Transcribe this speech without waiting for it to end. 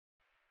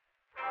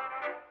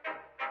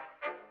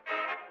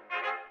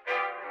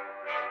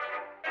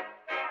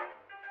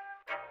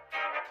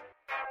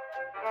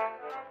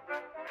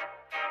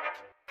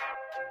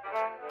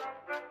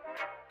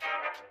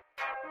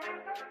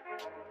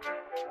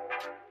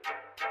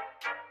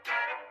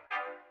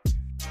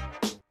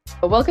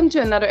Welcome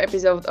to another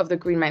episode of the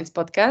Green Minds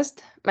podcast.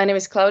 My name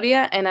is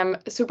Claudia, and I'm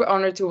super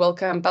honored to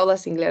welcome Paula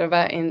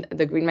Singlerova in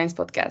the Green Minds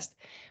podcast.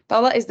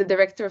 Paula is the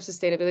Director of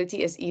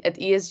Sustainability at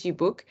ESG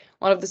Book,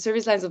 one of the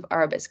service lines of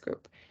Arabesque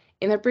Group.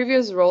 In her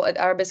previous role at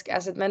Arabesque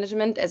Asset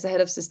Management as the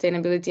Head of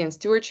Sustainability and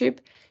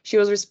Stewardship, she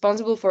was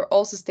responsible for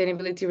all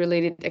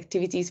sustainability-related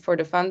activities for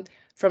the fund,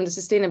 from the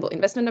sustainable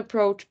investment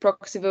approach,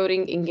 proxy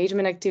voting,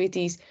 engagement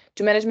activities,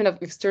 to management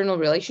of external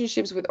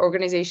relationships with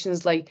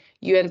organizations like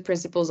UN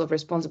Principles of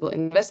Responsible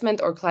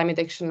Investment or Climate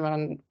Action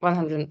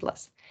 100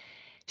 Plus.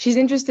 She's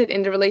interested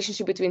in the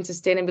relationship between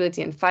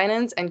sustainability and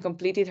finance and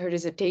completed her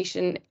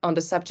dissertation on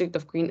the subject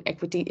of green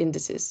equity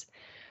indices.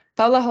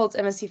 Paula holds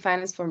MSc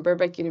Finance from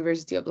Birkbeck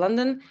University of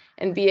London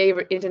and BA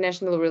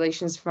International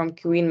Relations from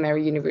Queen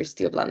Mary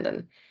University of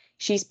London.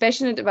 She's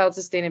passionate about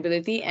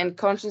sustainability and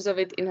conscious of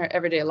it in her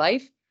everyday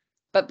life,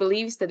 but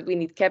believes that we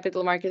need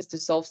capital markets to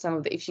solve some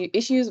of the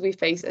issues we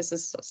face as a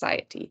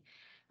society.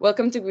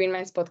 Welcome to Green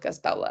Minds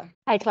podcast, Paula.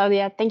 Hi,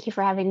 Claudia. Thank you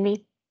for having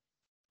me.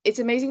 It's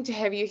amazing to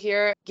have you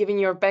here, given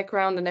your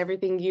background and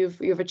everything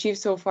you've achieved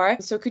so far.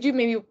 So could you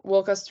maybe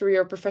walk us through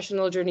your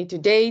professional journey to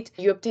date?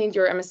 You obtained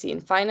your MSc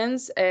in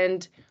finance,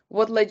 and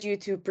what led you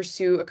to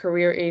pursue a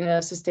career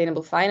in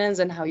sustainable finance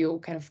and how you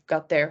kind of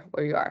got there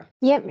where you are?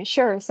 Yeah,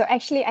 sure. So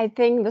actually, I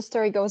think the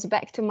story goes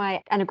back to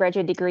my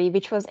undergraduate degree,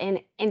 which was in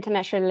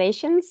international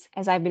relations,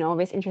 as I've been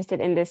always interested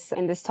in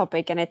this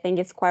topic, and I think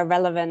it's quite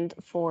relevant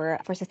for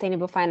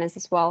sustainable finance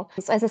as well.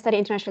 So as I study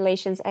international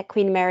relations at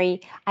Queen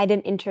Mary, I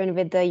did intern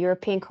with the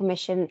European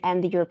Commission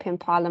and the European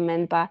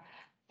Parliament, but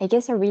I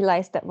guess I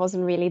realized that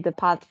wasn't really the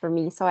path for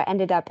me. So I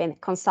ended up in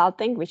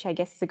consulting, which I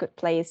guess is a good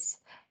place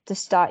to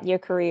start your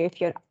career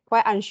if you're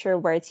quite unsure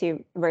where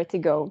to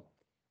go.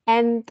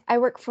 And I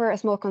work for a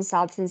small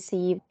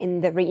consultancy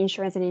in the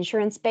reinsurance and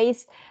insurance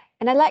space.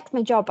 And I liked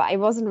my job, but it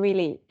wasn't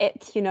really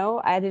it,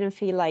 I didn't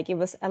feel like it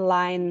was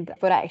aligned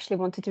with what I actually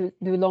wanted to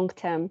do long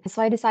term.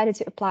 So I decided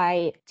to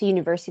apply to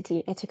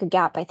university. I took a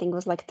gap, I think it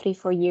was like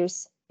 3-4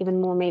 years, even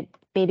more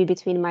maybe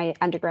between my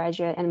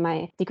undergraduate and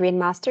my degree and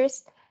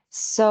master's.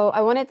 So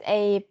I wanted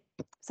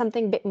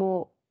something a bit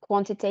more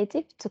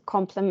quantitative to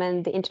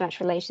complement the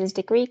international relations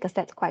degree because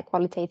that's quite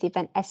qualitative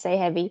and essay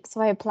heavy.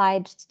 So I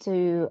applied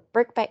to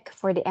Birkbeck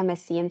for the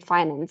MSc in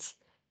finance.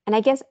 And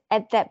I guess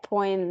at that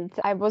point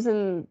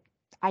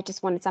I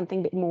just wanted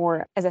something a bit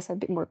more, as I said, a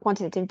bit more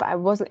quantitative, but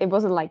it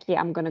wasn't like, yeah,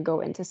 I'm gonna go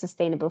into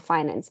sustainable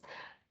finance.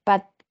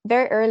 But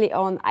very early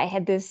on I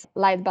had this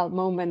light bulb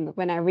moment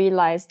when I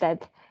realized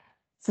that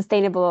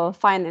sustainable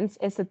finance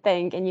is a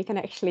thing and you can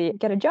actually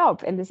get a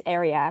job in this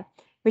area,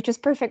 which was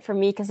perfect for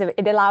me because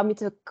it allowed me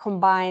to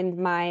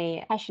combine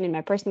my passion in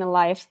my personal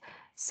life.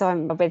 So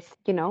I'm with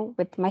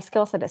my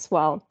skill set as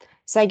well.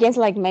 So I guess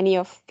like many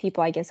of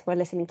people, I guess, who are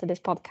listening to this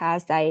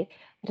podcast, I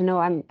don't know,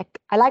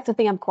 I like to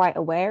think I'm quite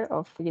aware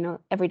of,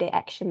 everyday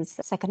actions,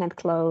 secondhand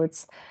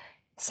clothes,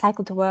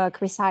 cycle to work,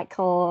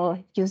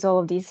 recycle, use all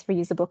of these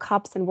reusable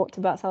cups and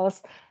water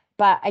bottles.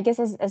 But I guess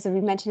as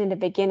we mentioned in the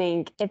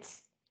beginning,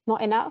 it's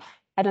not enough.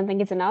 I don't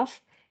think it's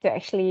enough to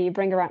actually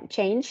bring around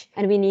change,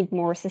 and we need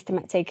more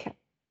systematic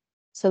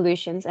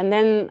solutions. And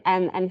then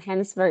and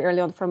hence very early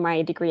on from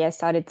my degree, I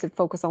started to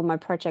focus all my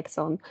projects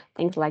on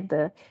things like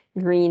the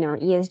green or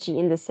ESG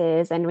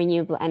indices and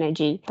renewable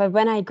energy. But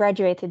when I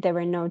graduated, there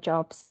were no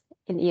jobs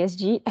in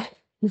ESG.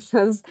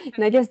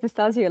 And I guess this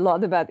tells you a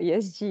lot about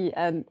ESG,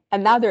 and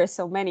now there are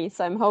so many.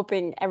 So I'm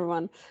hoping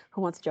everyone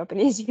who wants a job in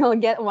ESG will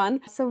get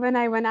one. So when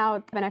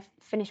I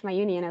finished my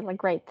uni, and I was like,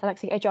 great, I'd like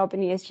to get a job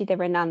in ESG. There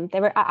were none. They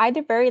were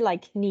either very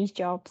like niche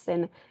jobs,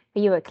 and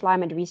when you were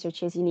climate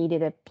researchers, you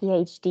needed a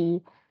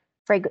PhD,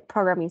 very good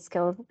programming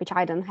skills, which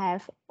I don't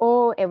have,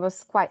 or it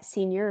was quite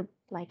senior,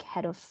 like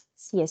head of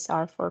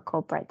CSR for a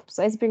corporate.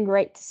 So it's been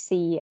great to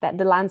see that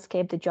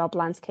the job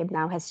landscape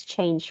now has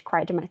changed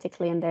quite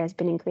dramatically, and there's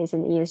been increase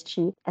in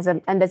ESG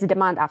and there's a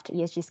demand after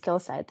ESG skill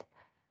set.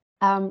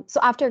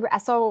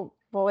 So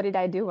what did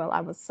I do? Well,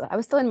 I was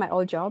still in my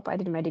old job. I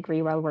did my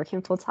degree while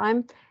working full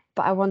time,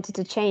 but I wanted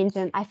to change,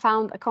 and I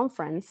found a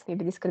conference.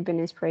 Maybe this could have been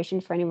an inspiration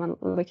for anyone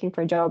looking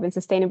for a job in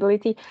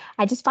sustainability.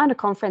 I just found a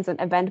conference on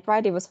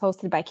Eventbrite. It was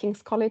hosted by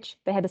King's College.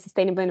 They had a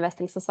Sustainable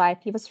Investing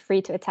Society. It was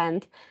free to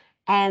attend,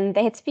 and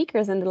they had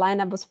speakers, and the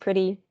lineup was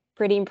pretty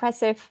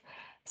impressive.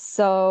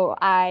 So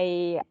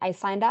I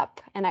signed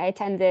up and I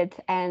attended,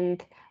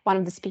 and one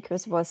of the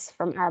speakers was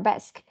from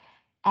Arabesque.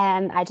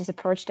 And I just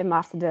approached him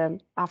after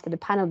the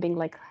panel, being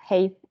like,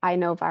 "Hey, I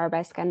know of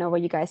Arabesque. I know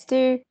what you guys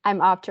do. I'm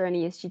after an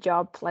ESG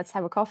job. Let's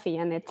have a coffee."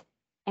 And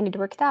it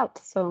worked out.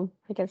 So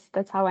I guess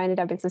that's how I ended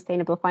up in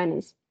sustainable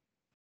finance.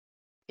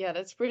 Yeah,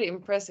 that's pretty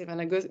impressive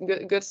and a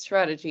good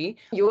strategy.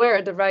 You were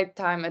at the right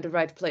time at the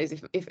right place,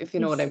 if you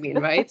know what I mean,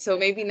 right? So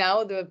maybe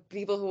now the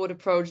people who would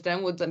approach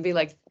them would be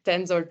like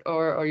tens or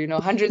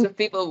hundreds of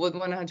people would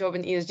want a job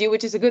in ESG,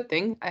 which is a good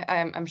thing,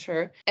 I'm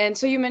sure. And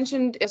so you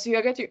mentioned, so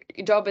you got your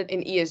job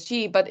in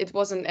ESG, but it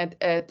wasn't at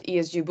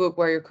ESG Book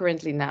where you're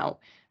currently now.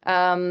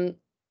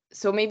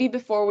 So maybe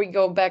before we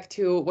go back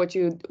to what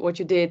you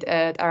did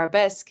at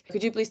Arabesque,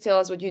 could you please tell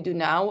us what you do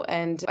now?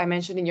 And I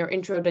mentioned in your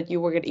intro that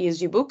you work at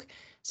ESG Book.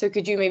 So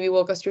could you maybe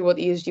walk us through what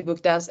ESG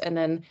Book does and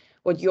then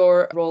what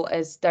your role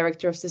as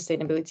Director of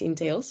Sustainability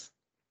entails?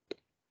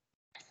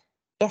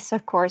 Yes,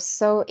 of course.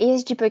 So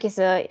ESG Book is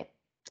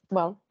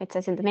well, it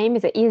says in the name,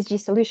 is an ESG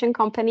solution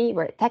company.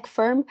 We're a tech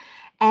firm.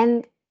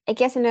 And I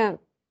guess to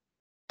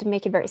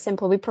make it very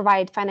simple, we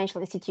provide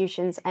financial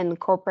institutions and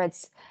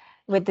corporates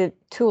with the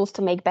tools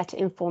to make better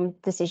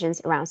informed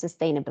decisions around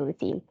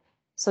sustainability.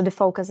 So the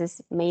focus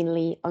is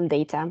mainly on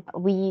data.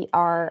 We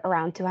are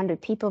around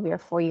 200 people. We are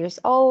 4 years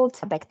old,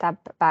 backed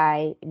up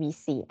by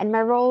VC. And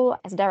my role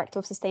as Director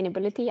of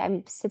Sustainability,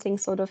 I'm sitting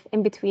sort of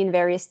in between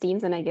various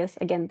teams. And I guess,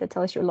 again, that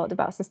tells you a lot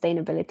about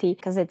sustainability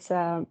because it's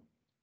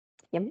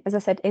yeah, as I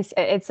said,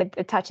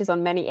 it touches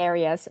on many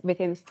areas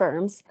within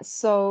firms.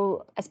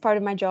 So as part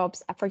of my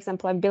jobs, for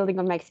example, I'm building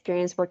on my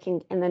experience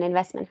working in an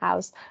investment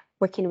house,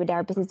 working with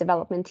our business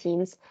development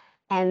teams,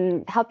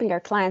 and helping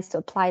our clients to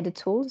apply the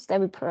tools that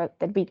we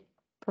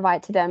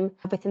provide to them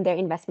within their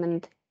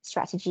investment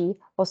strategy.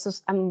 Also,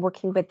 I'm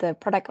working with the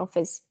product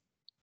office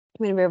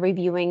when we're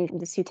reviewing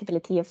the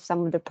suitability of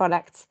some of the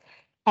products.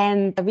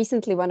 And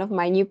recently, one of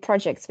my new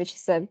projects, which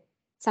is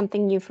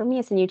something new for me,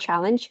 it's a new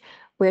challenge.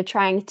 We're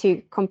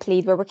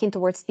working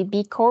towards the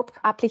B Corp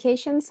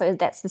application. So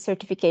that's the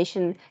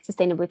certification,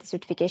 sustainability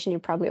certification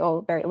you're probably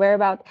all very aware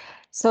about.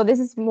 So this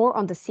is more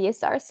on the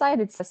CSR side.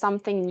 It's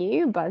something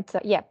new, but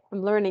yeah,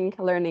 I'm learning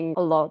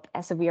a lot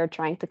as we are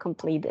trying to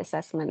complete the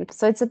assessment.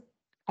 So it's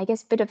I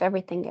guess, bit of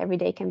everything. Every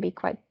day can be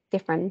quite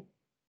different.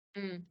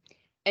 Mm.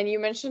 And you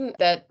mentioned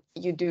that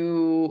you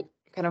do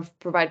kind of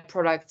provide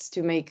products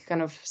to make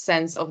kind of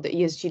sense of the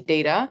ESG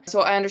data.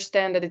 So I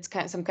understand that it's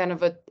some kind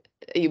of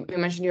you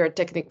mentioned you're a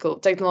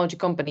technology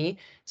company.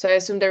 So I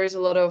assume there is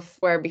a lot of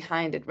where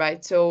behind it,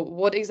 right? So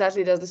what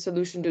exactly does the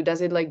solution do?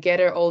 Does it like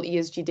gather all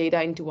ESG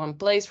data into one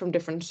place from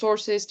different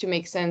sources to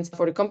make sense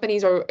for the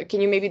companies? Or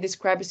can you maybe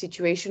describe a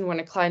situation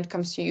when a client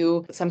comes to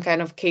you, some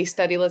kind of case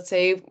study, let's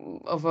say,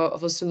 of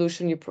a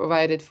solution you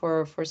provided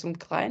for some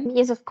client?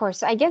 Yes, of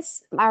course. I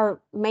guess our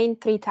main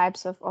three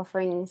types of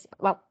offerings,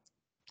 well,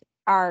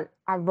 are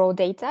raw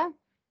data,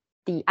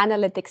 the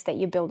analytics that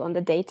you build on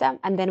the data,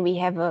 and then we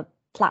have a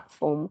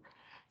platform.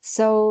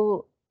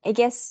 So I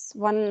guess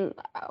one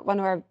of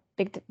our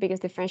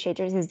biggest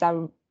differentiators is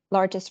our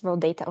largest raw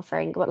data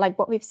offering. Like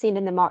what we've seen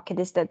in the market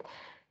is that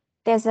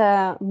there's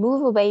a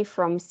move away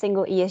from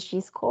single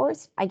ESG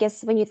scores. I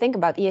guess when you think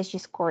about ESG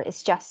score,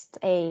 it's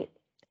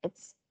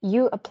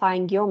you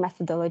applying your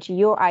methodology,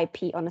 your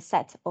IP on a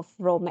set of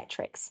raw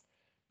metrics.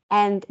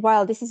 And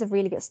while this is a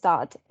really good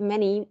start,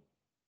 many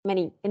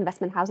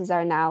investment houses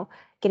are now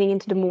getting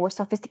into the more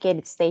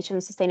sophisticated stage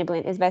of sustainable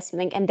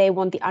investing, and they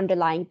want the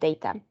underlying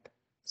data.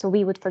 So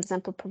we would, for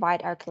example,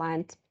 provide our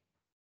client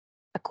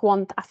a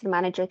quant asset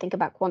manager. Think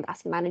about quant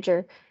asset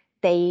manager.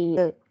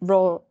 The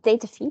raw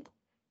data feed,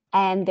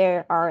 and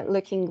they are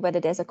looking whether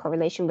there's a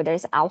correlation, whether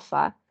there's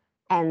alpha,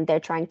 and they're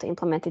trying to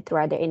implement it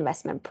throughout their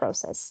investment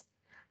process.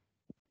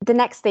 The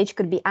next stage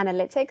could be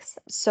analytics.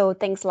 So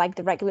things like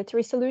the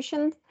regulatory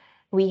solutions.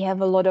 We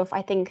have a lot of,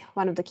 I think,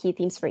 one of the key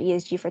themes for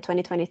ESG for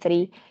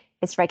 2023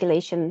 is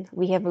regulation.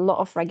 We have a lot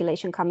of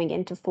regulation coming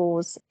into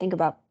force. Think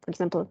about, for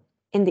example,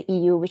 in the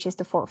EU, which is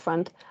the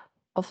forefront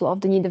of a lot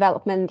of the new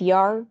development,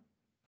 DR,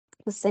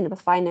 the sustainable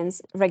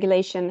finance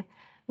regulation,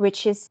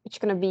 which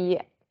can be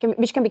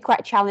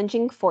quite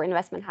challenging for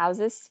investment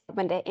houses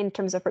when they in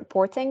terms of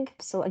reporting.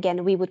 So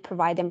again, we would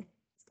provide them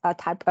a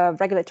type of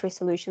regulatory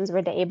solutions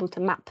where they're able to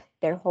map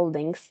their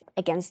holdings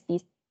against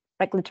these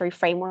regulatory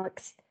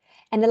frameworks.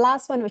 And the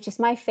last one, which is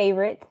my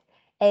favorite,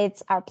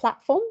 it's our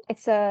platform.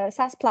 It's a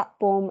SaaS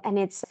platform and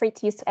it's free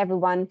to use to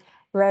everyone,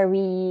 where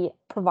we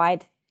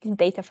provide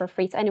data for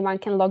free. So anyone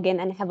can log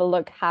in and have a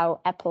look how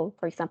Apple,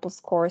 for example,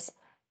 scores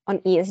on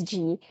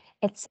ESG.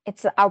 It's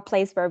our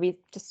place where we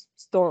just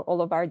store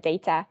all of our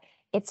data.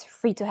 It's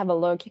free to have a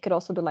look. You could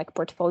also do like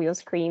portfolio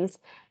screens.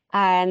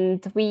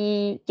 And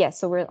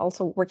so we're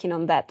also working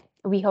on that.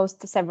 We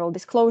host several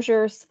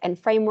disclosures and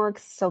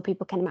frameworks so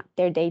people can map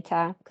their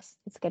data, because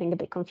it's getting a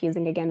bit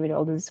confusing again with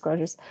all the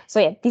disclosures. So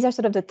yeah, these are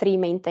sort of the three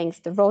main things: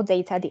 the raw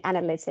data, the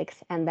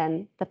analytics, and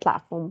then the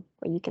platform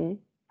where you can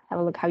have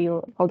a look how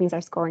your holdings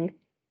are scoring.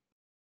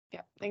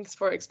 Yeah, thanks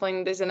for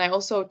explaining this. And I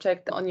also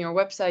checked on your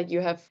website,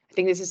 you have, I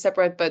think this is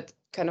separate, but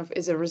kind of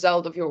is a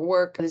result of your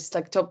work. It's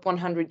like top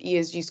 100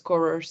 ESG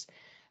scorers,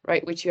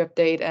 right, which you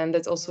update. And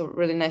that's also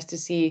really nice to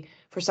see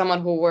for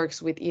someone who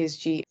works with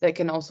ESG, that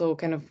can also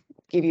kind of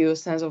give you a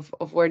sense of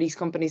where these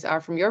companies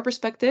are from your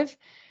perspective.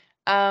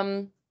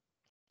 So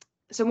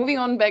moving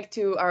on back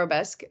to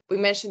Arabesque, we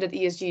mentioned that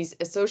ESG is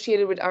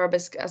associated with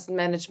Arabesque Asset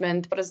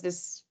Management. How does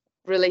this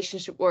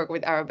relationship work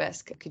with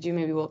Arabesque? Could you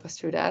maybe walk us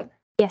through that?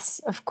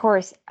 Yes, of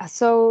course.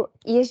 So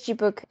ESG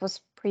Book was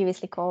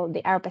previously called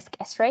the Arabesque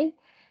S-Ray,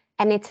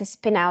 and it's a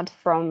spin out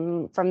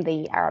from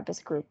the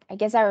Arabesque group. I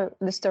guess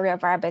the story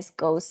of Arabesque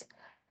goes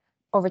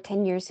over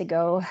 10 years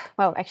ago.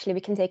 Well, actually,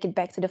 we can take it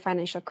back to the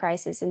financial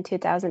crisis in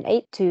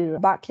 2008 to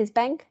Barclays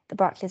Bank. The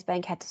Barclays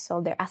Bank had to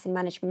sell their asset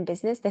management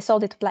business. They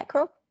sold it to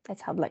BlackRock.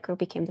 That's how BlackRock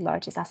became the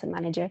largest asset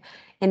manager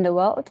in the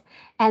world.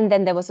 And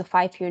then there was a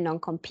 5-year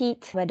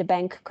non-compete where the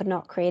bank could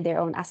not create their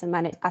own asset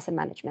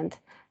management.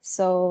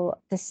 So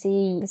the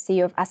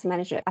CEO of asset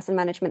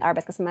management,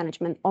 Arabesque Asset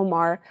Management,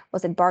 Omar,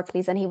 was at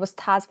Barclays, and he was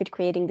tasked with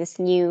creating this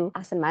new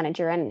asset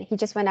manager. And he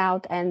just went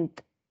out and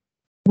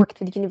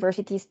worked with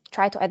universities,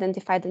 try to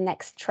identify the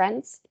next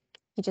trends.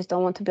 You just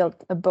don't want to build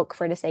a book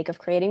for the sake of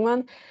creating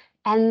one.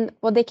 And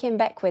what they came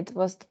back with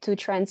was the two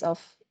trends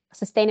of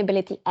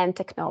sustainability and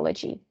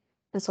technology.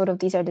 And sort of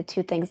these are the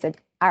two things that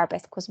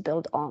Arabesque was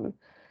built on.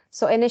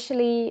 So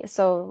initially,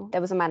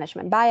 there was a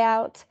management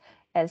buyout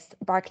as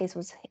Barclays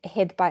was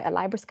hit by a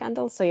LIBOR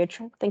scandal. So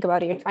think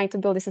about it, you're trying to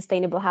build a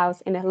sustainable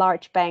house in a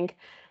large bank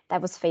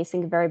that was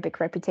facing very big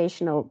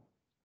reputational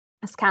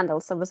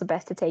scandals. So it was the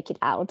best to take it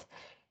out.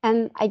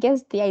 And I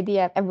guess the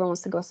idea everyone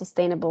wants to go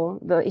sustainable,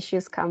 the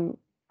issues come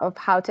of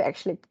how to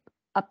actually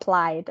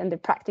apply it and the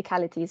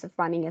practicalities of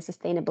running a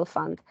sustainable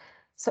fund.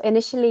 So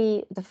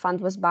initially, the fund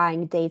was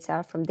buying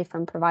data from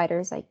different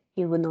providers, like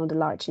you would know the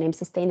large names,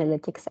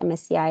 Sustainalytics,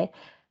 MSCI,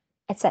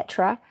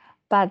 etc.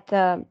 But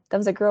there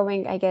was a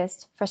growing, I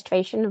guess,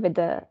 frustration with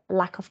the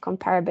lack of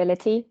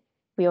comparability.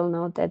 We all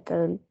know that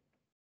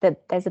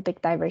there's a big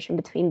diversion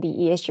between the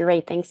ESG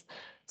ratings.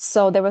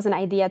 So there was an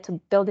idea to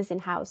build this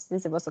in-house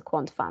since it was a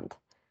quant fund.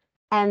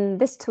 And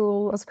this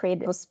tool was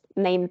created,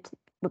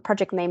 the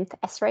project named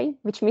SRAY,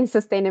 which means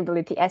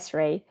Sustainability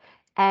SRAY.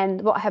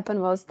 And what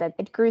happened was that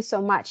it grew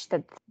so much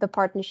that the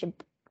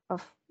partnership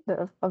of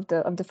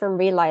the firm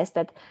realized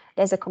that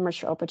there's a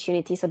commercial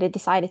opportunity. So they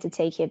decided to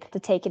take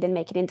it and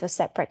make it into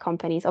separate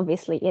companies.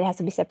 Obviously, it has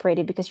to be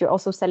separated because you're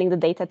also selling the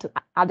data to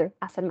other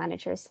asset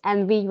managers.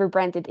 And we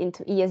rebranded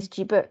into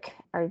ESG Book.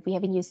 We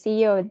have a new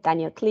CEO,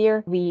 Daniel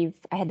Clear.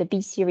 I had the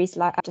B series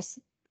just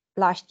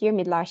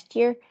mid last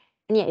year.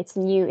 And yeah,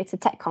 it's a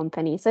tech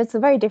company. So it's a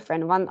very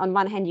different one. On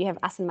one hand, you have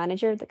asset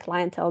manager, the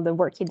clientele, the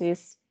work you do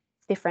is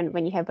different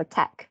when you have a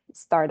tech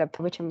startup,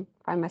 which I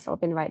find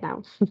myself in right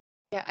now.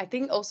 Yeah, I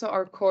think also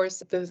our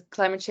course, the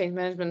Climate Change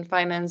Management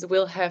Finance,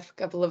 will have a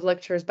couple of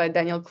lectures by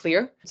Daniel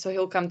Clear. So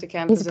he'll come to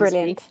campus. He's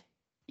brilliant. And speak.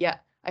 Yeah,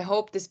 I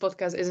hope this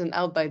podcast isn't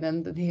out by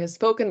then that he has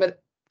spoken, but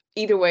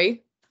either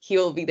way, he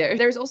will be there.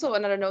 There's also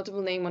another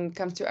notable name when it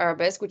comes to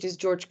Arabesque, which is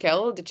George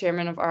Kell, the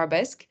chairman of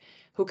Arabesque,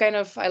 who kind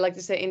of, I like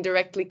to say,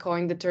 indirectly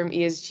coined the term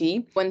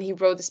ESG when he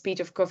wrote the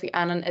speech of Kofi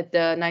Annan at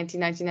the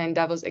 1999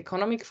 Davos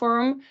Economic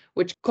Forum,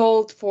 which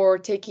called for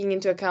taking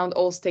into account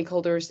all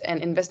stakeholders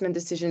and investment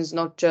decisions,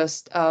 not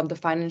just the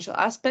financial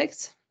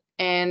aspects.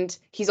 And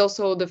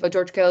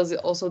George Kell is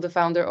also the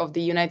founder of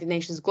the United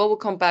Nations Global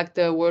Compact,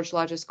 the world's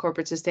largest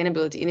corporate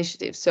sustainability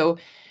initiative. So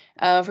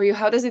for you,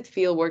 how does it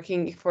feel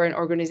working for an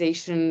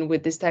organization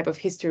with this type of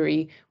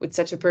history, with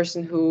such a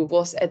person who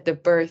was at the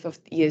birth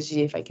of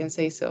ESG, if I can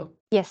say so?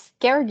 Yes,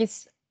 Georg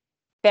is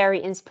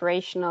very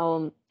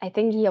inspirational. I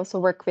think he also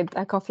worked with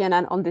Kofi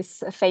Annan on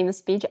this famous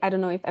speech. I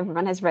don't know if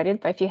everyone has read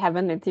it, but if you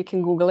haven't, you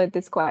can Google it.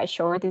 It's quite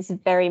short. It's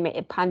very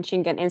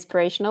punching and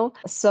inspirational.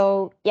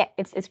 So yeah,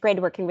 it's great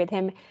working with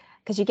him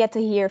because you get to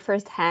hear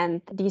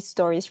firsthand these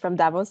stories from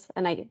Davos.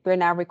 And we're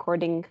now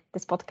recording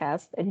this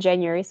podcast in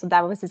January, so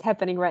Davos is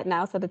happening right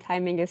now. So the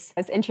timing is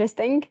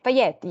interesting. But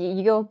yeah,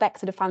 you go back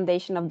to the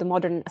foundation of the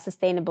modern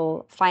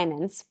sustainable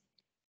finance.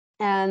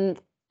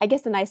 And I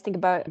guess the nice thing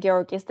about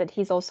Georg is that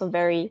he's also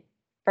very,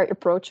 very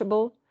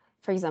approachable.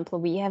 For example,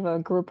 we have a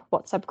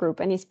WhatsApp group,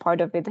 and he's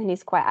part of it, and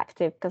he's quite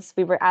active because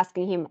we were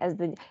asking him as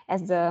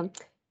the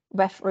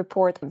WEF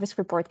report, this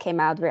report came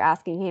out, we're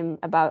asking him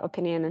about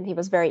opinion, and he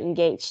was very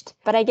engaged.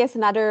 But I guess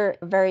another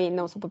very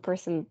notable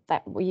person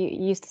that we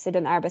used to sit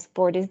on Arabesque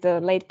board is the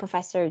late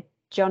Professor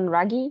John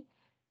Ruggie.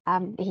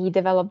 He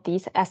developed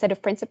a set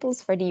of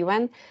principles for the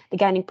UN, the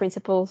guiding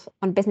principles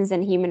on business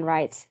and human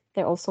rights.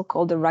 They're also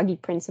called the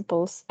Ruggie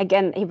principles.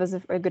 Again, he was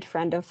a good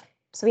friend of.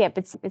 So yeah,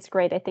 it's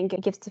great. I think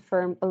it gives the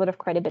firm a lot of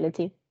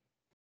credibility.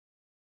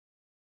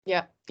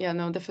 Yeah,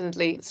 no,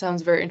 definitely. It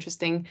sounds very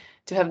interesting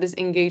to have this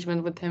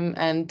engagement with him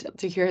and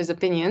to hear his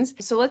opinions.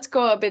 So let's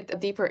go a bit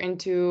deeper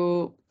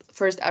into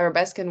first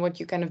Arabesque and what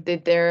you kind of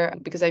did there,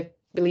 because I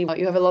believe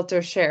you have a lot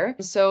to share.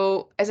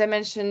 So as I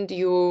mentioned,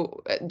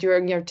 you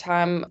during your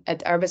time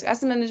at Arabesque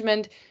Asset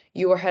Management,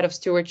 you were head of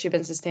stewardship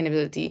and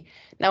sustainability.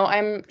 Now,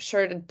 I'm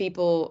sure that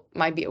people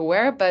might be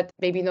aware, but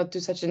maybe not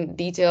to such a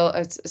detail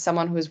as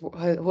someone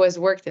who has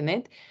worked in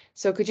it.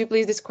 So could you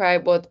please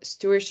describe what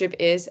stewardship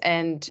is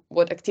and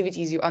what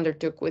activities you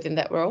undertook within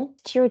that role?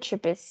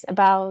 Stewardship is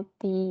about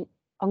the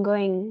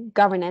ongoing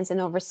governance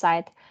and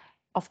oversight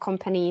of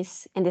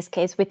companies, in this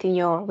case within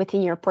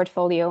your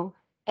portfolio,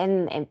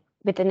 and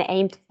with an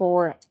aim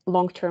for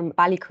long-term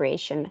value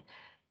creation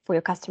for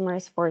your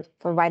customers, for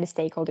wider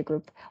stakeholder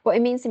group. What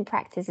it means in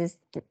practice is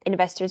that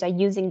investors are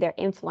using their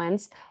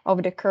influence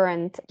over the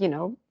current,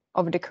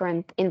 of the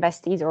current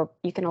investees, or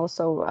you can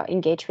also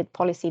engage with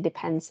policy,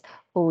 depends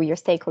who your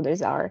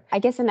stakeholders are. I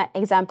guess an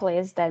example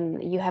is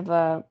then you have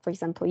for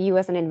example, you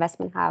as an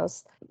investment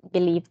house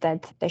believe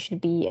that there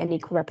should be an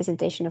equal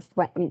representation of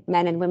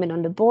men and women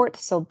on the board.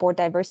 So board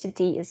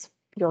diversity is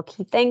your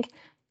key thing.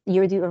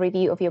 You do a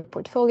review of your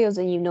portfolios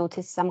and you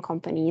notice some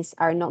companies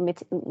are not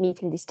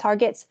meeting these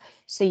targets.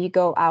 So you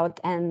go out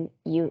and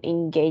you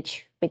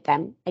engage with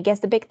them. I guess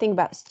the big thing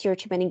about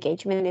stewardship and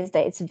engagement is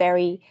that it's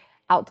very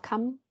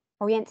outcome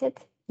oriented.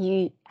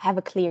 You have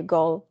a clear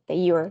goal that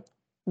you're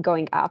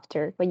going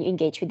after when you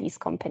engage with these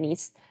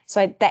companies.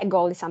 So that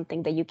goal is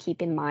something that you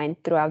keep in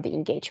mind throughout the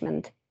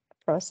engagement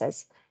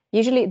process.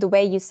 Usually the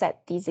way you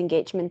set these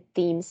engagement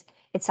themes,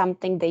 it's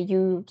something that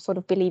you sort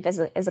of believe as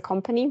a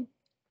company.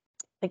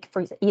 Like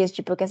for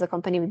ESG Book as a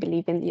company, we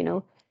believe in,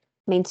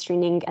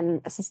 mainstreaming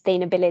and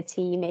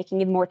sustainability, making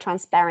it more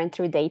transparent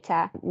through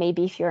data.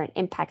 Maybe if you're an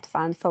impact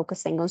fund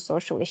focusing on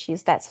social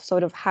issues, that's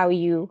sort of how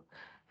you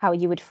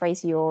would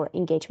phrase your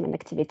engagement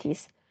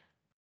activities.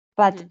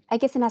 But I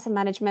guess in asset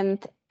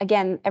management,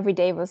 again, every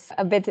day was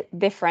a bit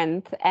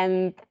different.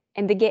 And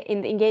in the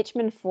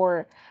engagement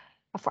for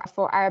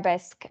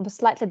Arabesque, it was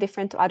slightly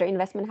different to other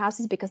investment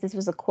houses because this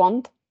was a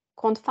quant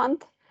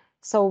fund.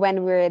 So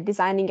when we're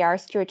designing our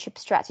stewardship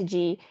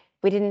strategy,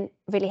 we didn't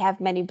really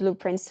have many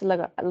blueprints to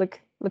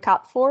look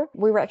out for.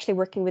 We were actually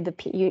working with the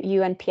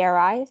UN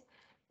PRI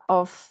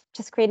of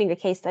just creating a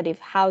case study of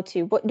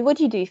what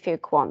do you do if you're a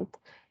quant?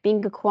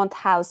 Being a quant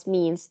house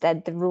means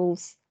that the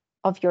rules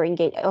of your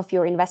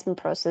investment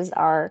process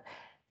are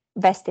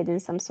vested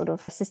in some sort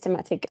of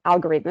systematic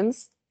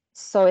algorithms.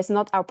 So it's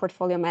not our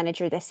portfolio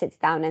manager that sits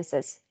down and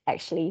says,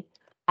 actually,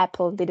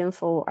 Microsoft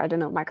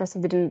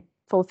didn't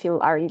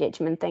fulfill our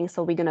engagement thing,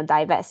 so we're going to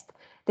divest.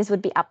 This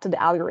would be up to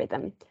the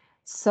algorithm.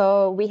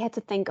 So we had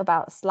to think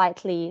about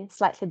slightly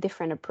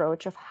different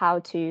approach of how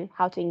to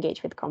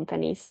engage with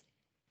companies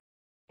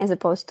as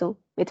opposed to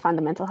with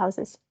fundamental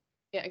houses.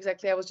 Yeah,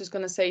 exactly. I was just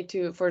going to say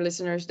for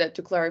listeners that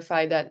to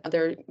clarify that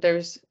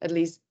there's, at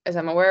least as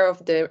I'm aware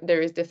of,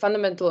 there is the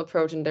fundamental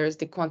approach and there is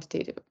the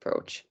quantitative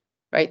approach,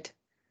 right?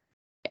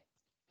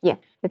 Yeah,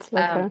 it's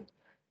like a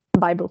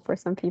Bible for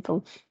some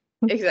people.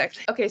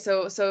 Exactly. Okay,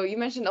 so you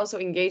mentioned also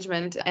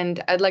engagement,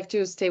 and I'd like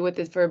to stay with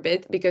it for a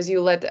bit because you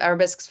led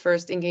Arabesque's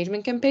first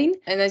engagement campaign.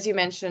 And as you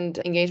mentioned,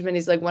 engagement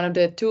is like one of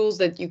the tools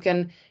that you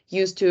can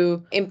use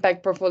to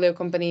impact portfolio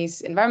companies'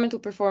 environmental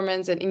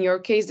performance. And in your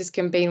case, this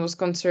campaign was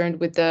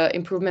concerned with the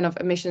improvement of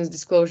emissions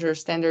disclosure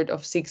standard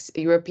of 6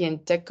 European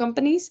tech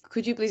companies.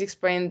 Could you please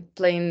explain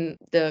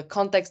the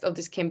context of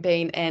this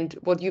campaign and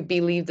what you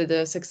believe that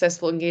the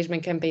successful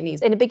engagement campaign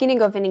is? In the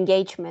beginning of an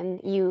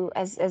engagement, you,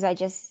 as I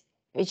just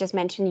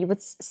mentioned, you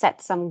would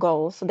set some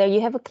goals. So there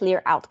you have a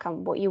clear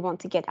outcome, what you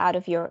want to get out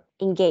of your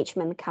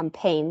engagement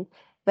campaign,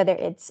 whether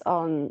it's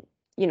on,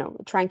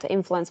 trying to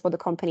influence what the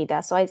company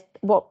does. So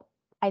what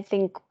I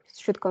think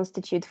should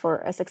constitute for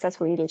a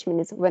successful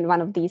engagement is when one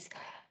of these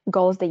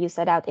goals that you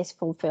set out is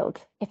fulfilled.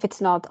 If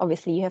it's not,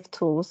 obviously you have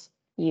tools,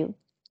 you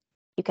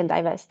can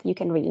divest, you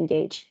can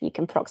re-engage, you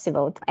can proxy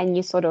vote, and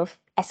you sort of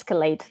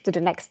escalate to the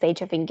next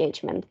stage of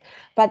engagement.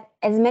 But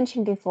as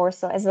mentioned before,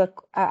 so as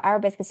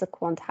Arabesque is a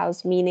quant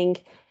house, meaning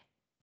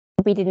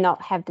we did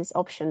not have this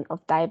option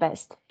of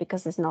divest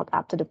because it's not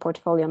up to the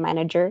portfolio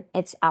manager,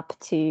 it's up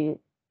to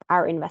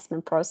our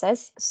investment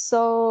process.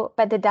 So,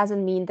 but that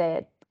doesn't mean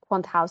that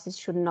quant houses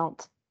should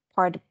not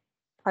part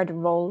a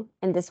role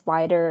in this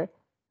wider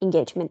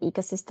engagement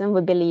ecosystem.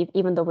 We believe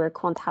even though we're a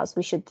quant house,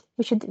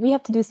 we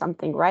have to do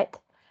something, right?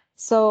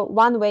 So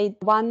one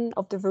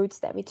of the routes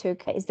that we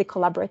took is the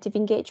collaborative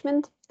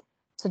engagement.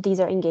 So these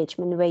are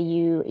engagement where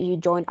you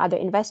join other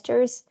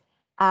investors.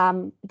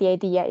 The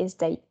idea is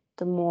that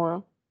the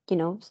more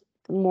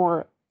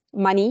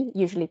money,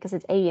 usually because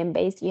it's AUM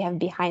based, you have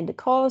behind the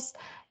cause,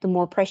 the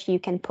more pressure you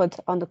can put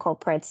on the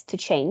corporates to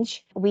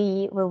change.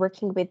 We were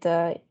working with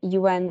the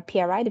UN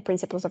PRI, the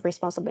Principles of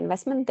Responsible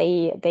Investment.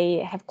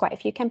 They have quite a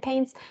few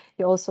campaigns.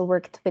 We also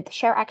worked with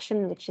Share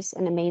Action, which is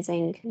an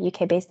amazing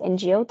UK-based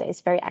NGO that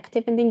is very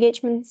active in the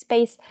engagement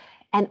space,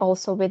 and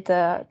also with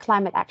the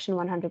Climate Action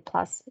 100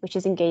 Plus, which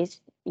is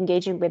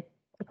engaging with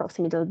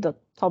approximately the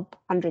top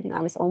 100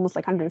 now, is almost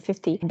like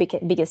 150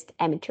 biggest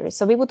emitters.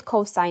 So we would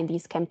co-sign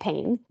these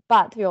campaigns,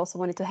 but we also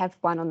wanted to have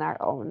one on our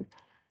own.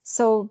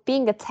 So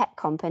being a tech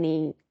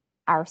company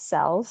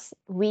ourselves,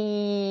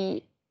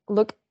 we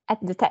look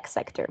at the tech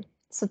sector.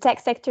 So tech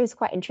sector is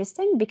quite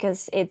interesting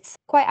because it's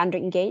quite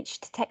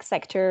under-engaged. Tech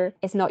sector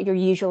is not your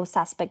usual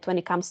suspect when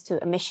it comes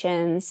to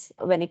emissions,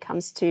 when it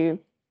comes to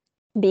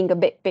being a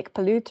big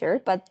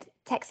polluter, but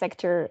tech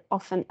sector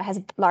often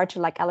has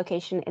larger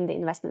allocation in the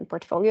investment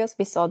portfolios.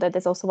 We saw that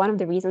there's also one of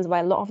the reasons why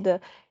a lot of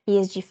the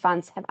ESG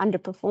funds have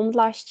underperformed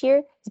last year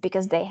is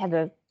because they had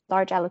a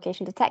large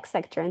allocation to tech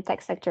sector, and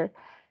tech sector,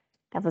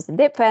 that was a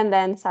dip, and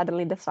then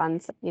suddenly the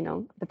funds,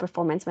 the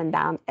performance went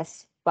down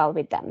as well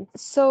with them.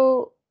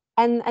 So,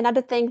 and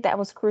another thing that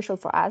was crucial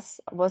for us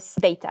was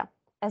data.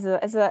 As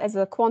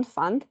a quant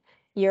fund,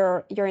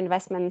 your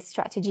investment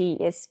strategy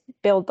is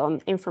built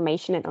on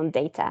information and on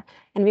data.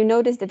 And we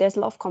noticed that there's a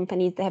lot of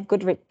companies that have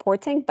good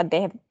reporting, but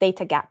they have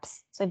data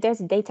gaps. So if there's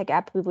a data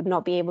gap, we would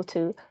not be able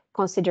to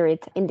consider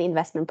it in the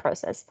investment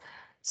process.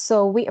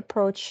 So we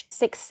approached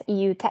 6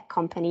 EU tech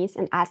companies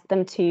and asked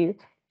them to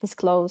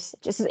disclose,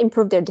 just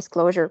improve their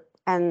disclosure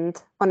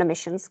and on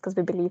emissions, because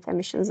we believe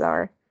emissions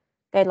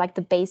they're like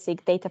the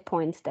basic data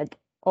points that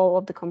all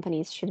of the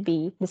companies should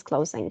be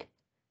disclosing.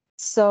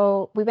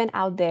 So we went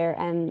out there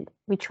and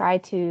we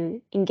tried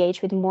to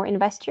engage with more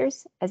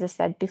investors. As I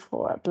said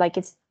before, like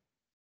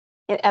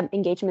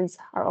engagements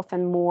are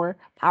often more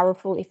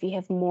powerful if you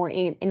have more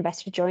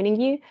investors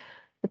joining you.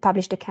 We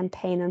published a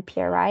campaign on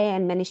PRI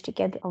and managed to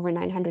get over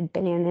 900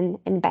 billion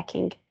in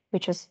backing,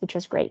 which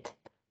was great.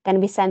 Then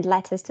we send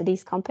letters to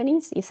these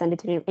companies. You send it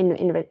to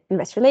in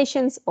investor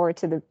relations or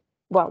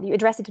you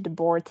address it to the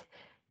board,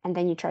 and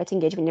then you try to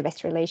engage with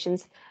investor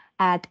relations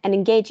and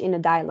engage in a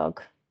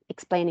dialogue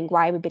explaining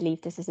why we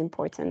believe this is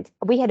important.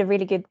 I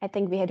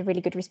think we had a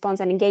really good response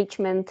and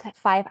engagement.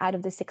 5 out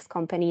of the 6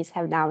 companies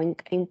have now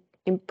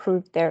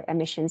improved their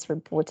emissions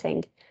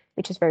reporting,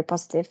 which is very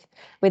positive.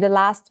 With the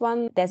last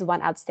one, there's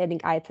one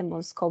outstanding item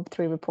on Scope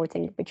 3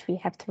 reporting, which we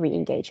have to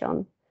re-engage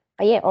on.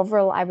 But yeah,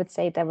 overall, I would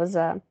say there was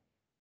a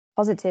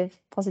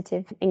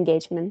positive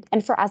engagement.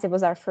 And for us, it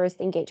was our first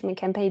engagement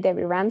campaign that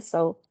we ran.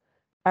 So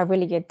a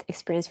really good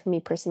experience for me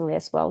personally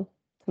as well,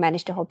 to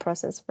manage the whole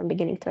process from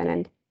beginning to an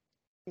end.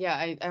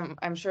 Yeah,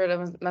 I'm sure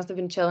that must have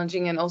been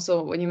challenging. And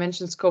also when you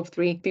mentioned Scope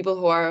 3, people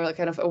who are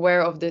kind of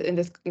aware of in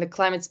the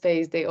climate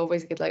space, they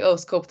always get like, oh,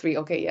 Scope 3,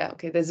 okay, yeah,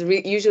 okay. That's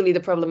usually the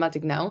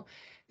problematic now.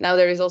 Now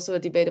there is also a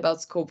debate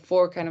about Scope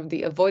 4, kind of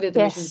the avoided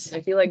emissions.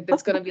 I feel like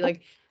that's going to be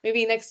like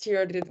maybe next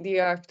year or the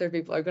year after,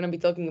 people are going to be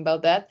talking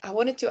about that. I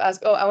wanted to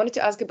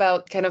ask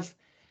about kind of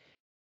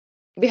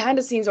behind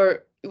the scenes,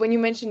 or when you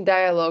mention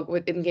dialogue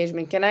with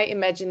engagement, can I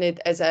imagine it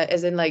as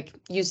in like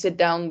you sit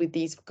down with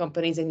these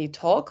companies and you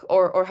talk,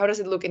 or how does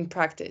it look in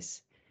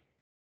practice?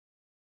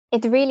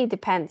 It really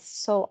depends.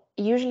 So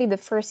usually the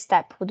first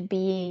step would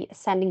be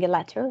sending a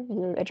letter.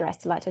 You address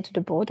the letter to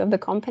the board of the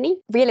company.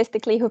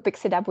 Realistically, who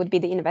picks it up would be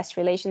the investor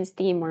relations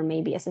team or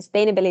maybe a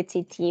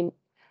sustainability team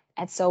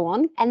and so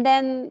on. And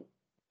then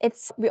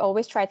we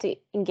always try to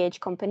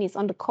engage companies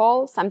on the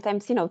call.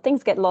 Sometimes,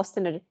 things get lost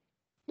in the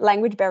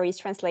language barriers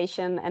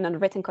translation and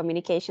unwritten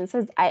communication.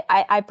 So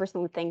I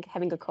personally think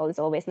having a call is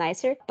always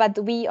nicer. But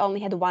we only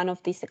had one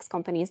of these 6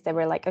 companies that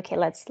were like, okay,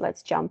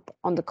 let's jump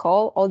on the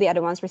call. All the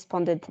other ones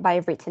responded by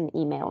written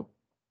email.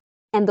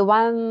 And the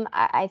one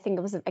I think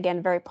it was,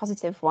 again, very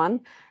positive one.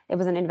 It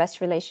was an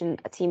investor relation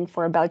team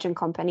for a Belgian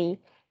company.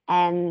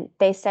 And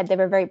they said they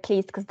were very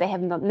pleased because they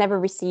have never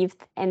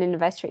received an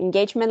investor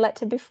engagement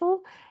letter before.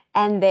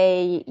 And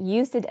they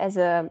used it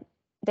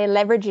they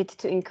leverage it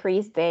to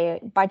increase their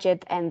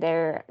budget and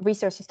their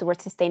resources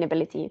towards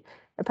sustainability.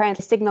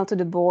 Apparently signal to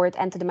the board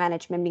and to the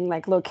management being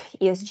like, look,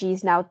 ESG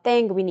is now a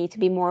thing. We need to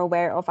be more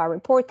aware of our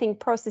reporting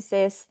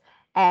processes,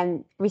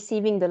 and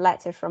receiving the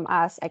letter from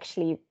us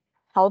actually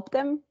helped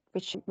them,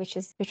 which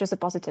was a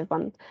positive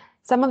one.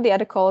 Some of the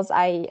other calls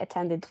I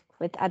attended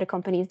with other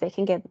companies, it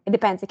can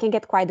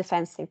get quite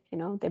defensive.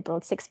 They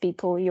brought 6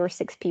 people, you're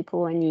 6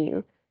 people, and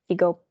you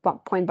go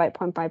point by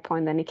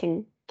point, then it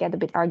can get a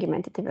bit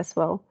argumentative as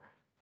well.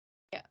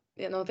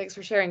 Yeah, no, thanks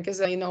for sharing. Because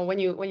when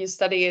you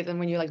study it and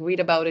when you like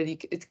read about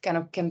it, it kind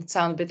of can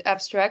sound a bit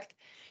abstract.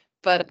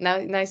 But now,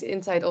 nice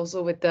insight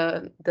also with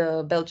the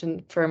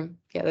Belgian firm.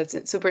 Yeah,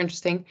 that's super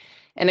interesting,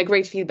 and a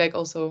great feedback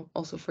also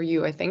for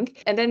you, I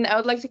think. And then I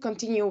would like to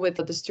continue with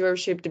the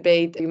stewardship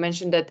debate. You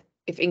mentioned that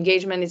if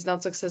engagement is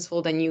not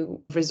successful, then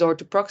you resort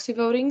to proxy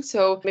voting.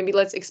 So maybe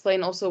let's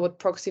explain also what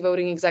proxy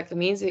voting exactly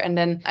means. And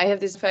then I have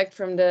this fact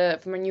from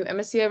a new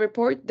MSCI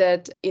report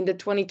that in the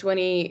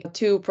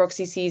 2022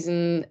 proxy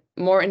season,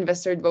 more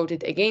investors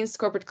voted against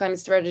corporate climate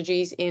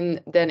strategies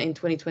than in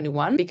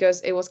 2021,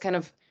 because it was kind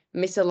of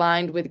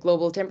misaligned with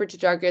global temperature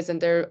targets.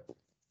 And there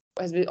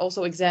has been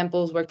also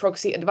examples where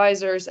proxy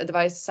advisors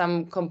advised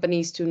some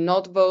companies to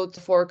not vote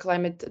for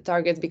climate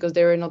targets because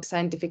they were not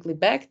scientifically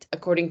backed,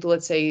 according to,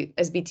 let's say,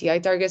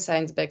 SBTI targets,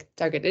 science-backed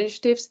target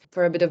initiatives.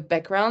 For a bit of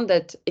background,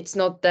 that it's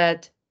not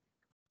that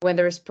when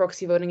there is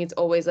proxy voting, it's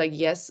always like,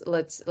 yes,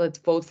 let's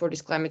vote for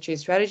this climate change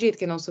strategy. It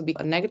can also be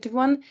a negative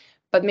one,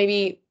 but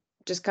maybe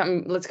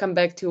let's come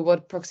back to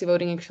what proxy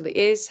voting actually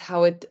is,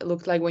 how it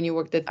looked like when you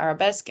worked at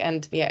Arabesque,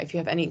 and if you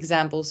have any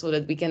examples so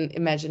that we can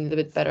imagine it a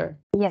bit better.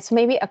 Yes,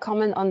 maybe a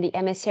comment on the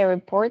MSCI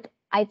report.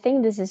 I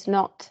think this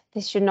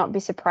should not be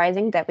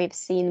surprising that we've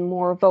seen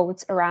more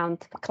votes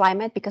around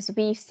climate, because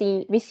we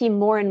see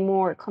more and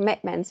more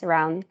commitments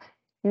around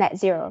net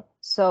zero.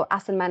 So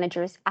asset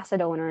managers,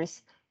 asset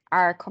owners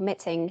are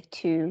committing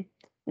to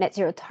net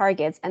zero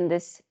targets, and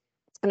this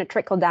is going to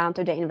trickle down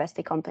to the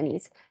invested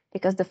companies,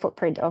 because the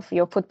footprint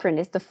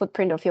is the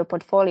footprint of your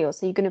portfolio.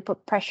 So you're going to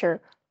put pressure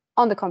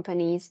on the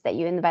companies that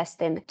you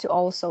invest in to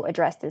also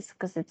address this,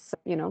 because it's,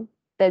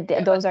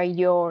 those are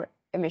your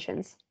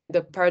emissions.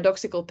 The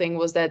paradoxical thing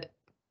was that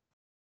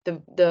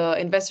the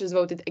investors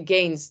voted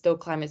against those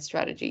climate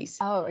strategies.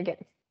 Oh,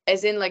 again.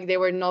 as in like they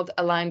were not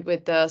aligned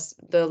with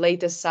the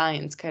latest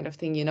science kind of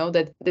thing,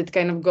 that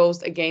kind of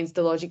goes against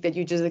the logic that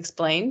you just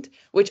explained,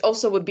 which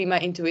also would be my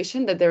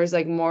intuition that there is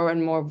like more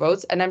and more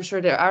votes. And I'm sure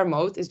there are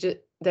more. It's just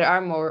there are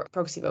more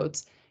proxy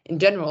votes in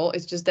general.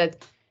 It's just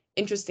that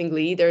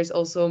interestingly, there's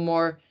also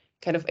more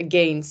kind of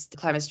against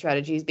climate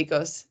strategies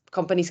because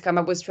companies come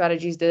up with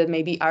strategies that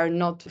maybe are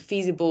not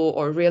feasible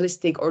or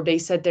realistic, or they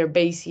set their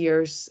base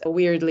years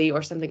weirdly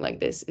or something like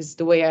this, is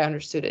the way I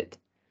understood it.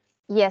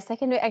 Yes, that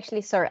can be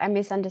actually, sorry, I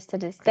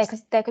misunderstood this.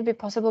 That could be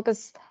possible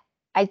because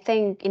I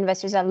think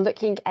investors are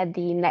looking at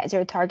the net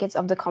zero targets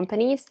of the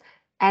companies.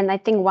 And I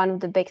think one of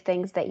the big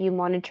things that you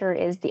monitor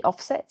is the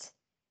offsets.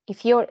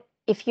 If your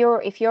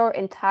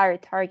entire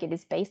target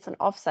is based on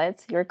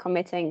offsets, you're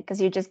committing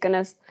because you're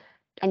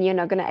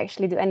not gonna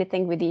actually do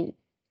anything with the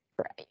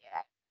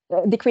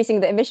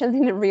decreasing the emissions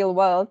in the real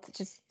world,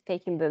 just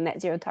taking the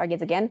net zero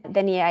targets again.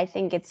 Then yeah, I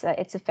think it's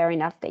a fair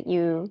enough that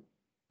you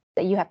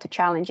have to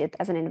challenge it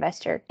as an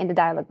investor in the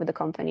dialogue with the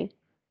company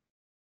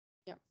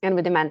and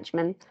with the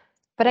management.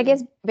 But I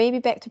guess maybe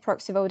back to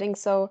proxy voting.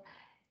 So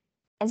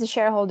as a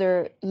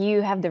shareholder,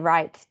 you have the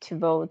right to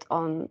vote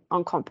on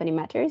company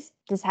matters.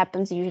 This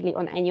happens usually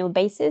on annual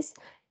basis.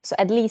 So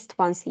at least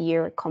once a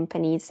year,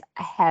 companies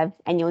have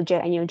annual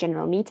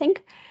general meeting,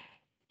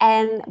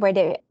 and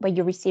where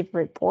you receive a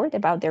report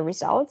about their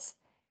results,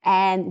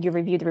 and you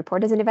review the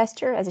report as an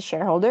investor, as a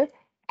shareholder,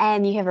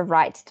 and you have a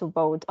right to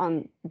vote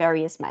on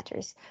various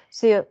matters.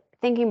 So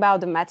thinking about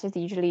the matters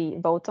they usually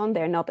vote on,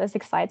 they're not as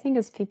exciting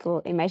as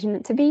people imagine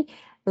it to be.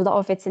 A lot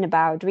of it's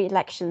about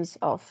re-elections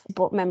of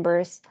board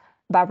members,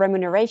 about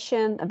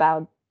remuneration,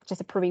 about just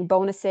approving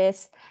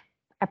bonuses,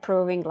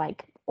 approving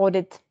like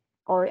audit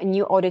or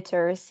new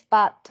auditors.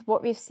 But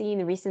what we've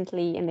seen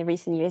recently in the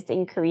recent years, the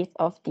increase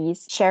of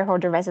these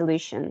shareholder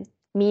resolution,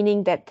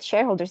 meaning that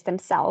shareholders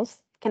themselves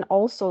can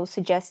also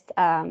suggest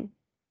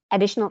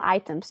additional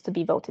items to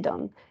be voted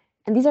on.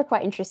 And these are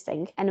quite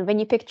interesting. And when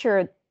you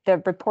picture the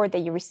report that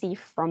you receive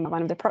from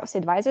one of the proxy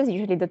advisors,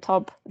 usually the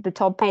top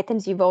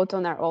items you vote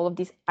on are all of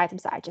these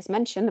items that I just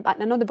mentioned. But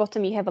then on the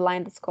bottom, you have a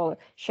line that's called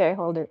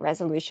shareholder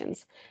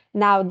resolutions.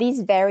 Now,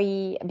 these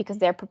vary because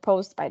they're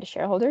proposed by the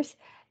shareholders.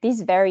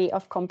 These vary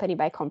of company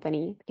by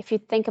company. If you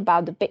think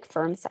about the big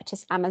firms such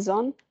as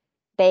Amazon,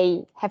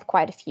 they have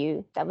quite a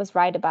few. That was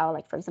right about,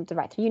 like, for example, the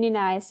right to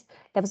unionize.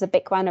 There was a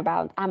big one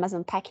about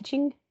Amazon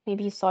packaging.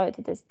 Maybe you saw it.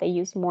 They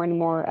use more and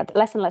more,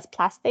 less and less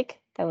plastic.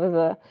 That was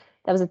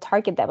a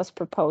target that was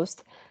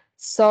proposed.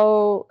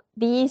 So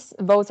these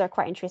votes are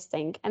quite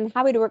interesting. And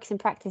how it works in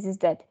practice is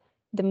that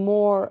the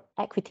more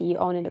equity you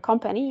own in the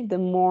company, the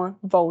more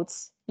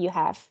votes you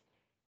have.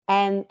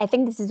 And I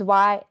think this is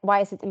why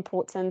is it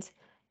important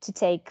to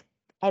take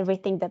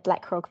everything that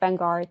BlackRock,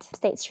 Vanguard,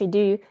 State Street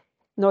do,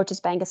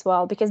 Norges Bank as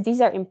well, because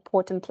these are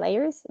important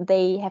players.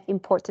 They have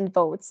important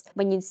votes.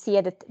 When you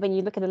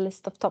look at the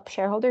list of top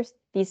shareholders,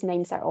 these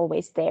names are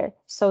always there.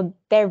 So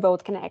their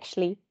vote can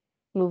actually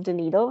move the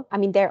needle. I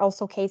mean, there are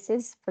also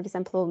cases, for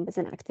example, there's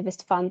an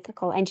activist fund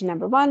called Engine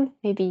Number One.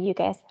 Maybe you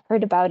guys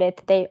heard about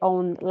it. They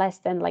own less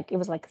than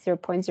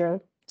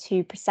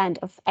 0.02%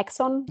 of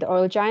Exxon, the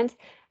oil giant.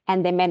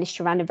 And they managed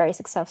to run a very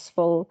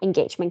successful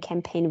engagement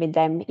campaign with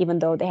them, even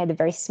though they had a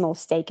very small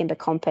stake in the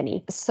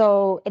company.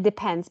 So it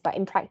depends, but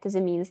in practice,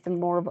 it means the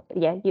more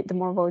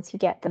votes you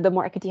get, the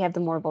more equity you have,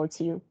 the more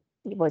votes you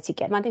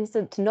get. One thing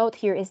to note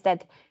here is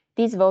that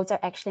these votes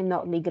are actually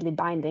not legally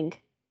binding.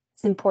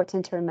 It's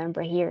important to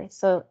remember here.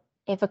 So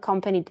if a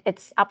company,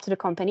 it's up to the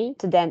company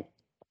to then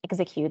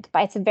execute,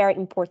 but it's a very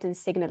important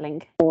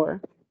signaling for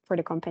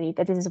the company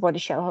that this is what the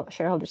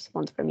shareholders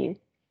want from you.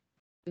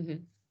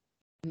 Mm-hmm.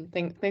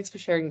 Thanks for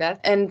sharing that.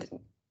 And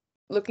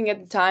looking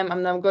at the time,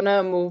 I'm now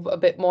gonna move a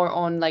bit more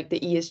on like the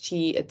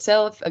ESG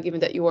itself, given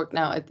that you work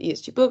now at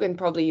ESG Book and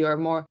probably you are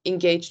more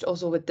engaged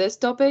also with this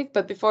topic.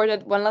 But before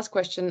that, one last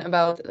question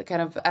about the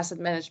kind of asset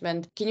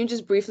management. Can you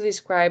just briefly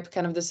describe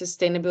kind of the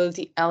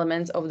sustainability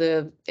elements of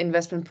the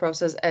investment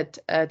process at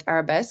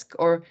Arabesque,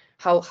 or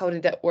how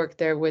did that work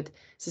there with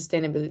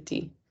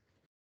sustainability?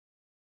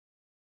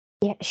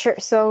 Yeah, sure.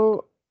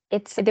 So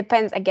it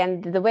depends.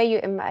 Again, the way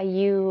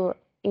you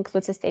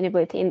include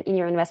sustainability in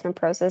your investment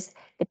process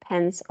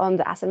depends on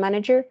the asset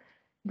manager.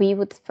 We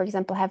would, for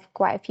example, have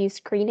quite a few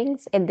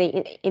screenings in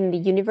the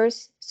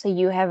universe. So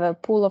you have a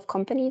pool of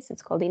companies,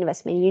 it's called the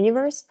investment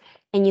universe,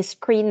 and you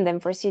screen them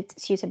for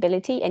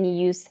suitability, and you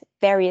use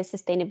various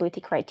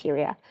sustainability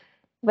criteria.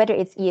 Whether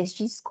it's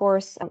ESG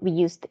scores, we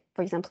used,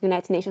 for example,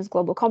 United Nations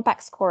Global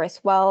Compact score as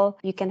well.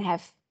 You can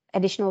have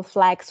additional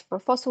flags for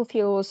fossil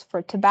fuels,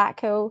 for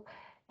tobacco,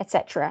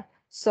 etc.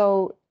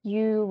 So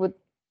you would,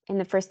 in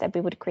the first step,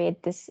 we would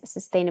create this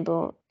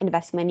sustainable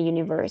investment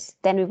universe.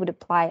 Then we would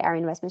apply our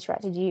investment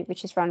strategy,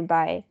 which is run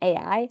by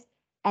AI.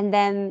 And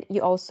then we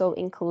would also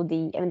include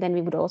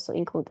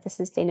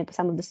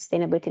some of the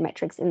sustainability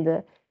metrics in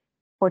the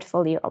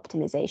portfolio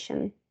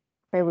optimization,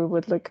 where we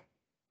would look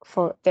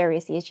for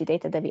various ESG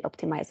data that we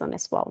optimize on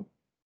as well.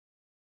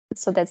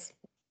 So that's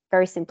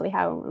very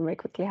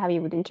quickly how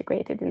you would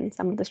integrate it in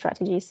some of the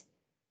strategies.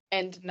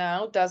 And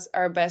now, does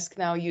Arabesque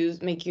now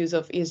make use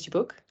of ESG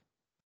Book?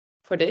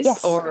 for this,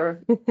 Yes.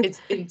 or it's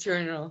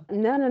internal?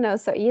 No.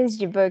 So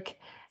ESG book.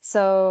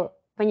 So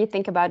when you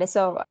think about it,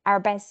 so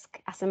Arabesque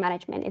Asset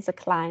Management is a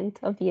client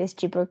of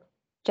ESG book,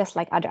 just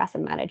like other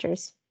asset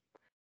managers.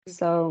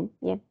 So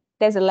yeah,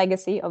 there's a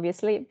legacy,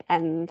 obviously,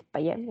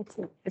 but yeah,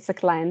 it's a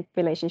client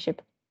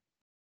relationship.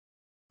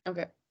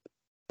 Okay.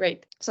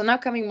 Great. So now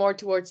coming more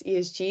towards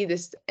ESG,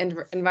 this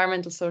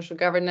environmental social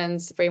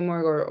governance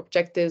framework or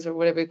objectives or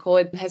whatever you call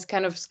it has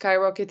kind of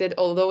skyrocketed,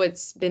 although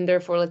it's been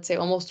there for, let's say,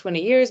 almost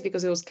 20 years,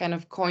 because it was kind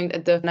of coined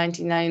at the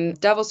 99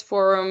 Davos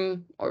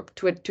Forum, or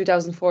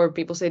 2004,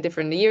 people say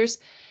different years.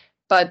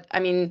 But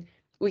I mean,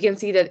 we can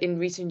see that in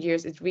recent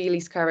years, it really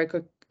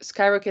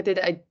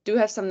skyrocketed. I do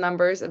have some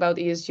numbers about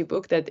ESG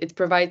book that it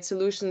provides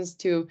solutions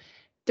to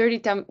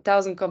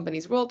 30,000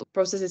 companies world,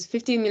 processes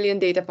 15 million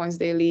data points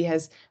daily,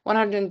 has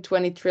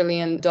 $120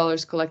 trillion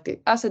collective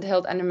asset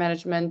held under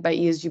management by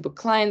ESG book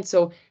clients.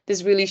 So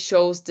this really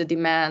shows the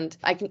demand.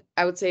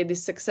 I would say the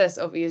success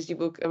of ESG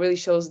book really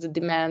shows the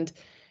demand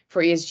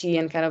for ESG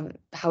and kind of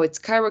how it's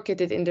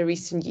skyrocketed in the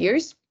recent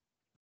years.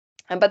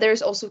 But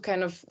there's also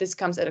kind of, this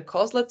comes at a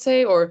cost, let's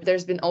say, or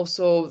there's been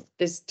also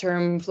this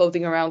term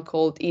floating around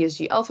called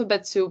ESG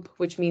alphabet soup,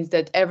 which means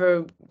that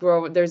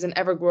there's an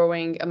ever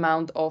growing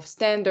amount of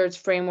standards,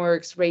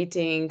 frameworks,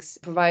 ratings,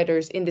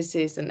 providers,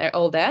 indices, and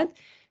all that.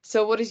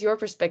 So what is your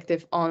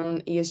perspective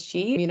on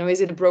ESG?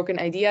 Is it a broken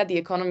idea? The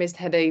Economist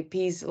had a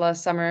piece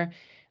last summer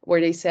where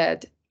they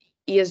said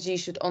ESG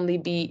should only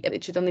be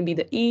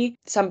the E.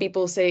 Some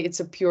people say it's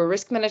a pure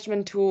risk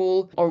management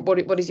tool. Or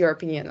what is your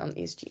opinion on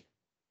ESG?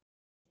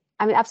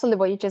 I mean, absolutely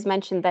what you just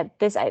mentioned, that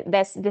this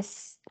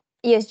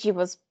ESG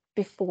was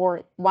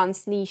before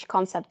once niche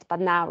concept, but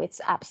now it's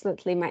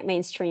absolutely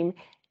mainstream.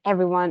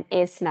 Everyone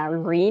is now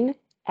green.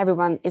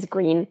 Everyone is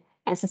green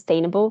and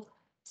sustainable.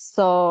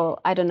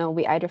 So I don't know,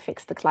 we either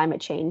fix the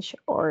climate change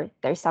or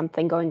there's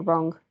something going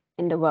wrong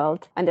in the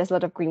world. And there's a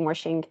lot of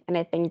greenwashing, and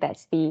I think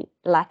that's the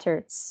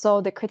latter.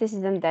 So the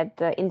criticism that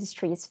the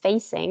industry is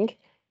facing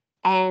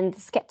and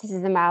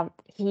skepticism about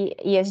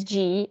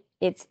ESG,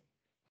 it's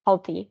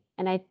healthy,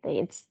 and I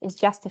think it's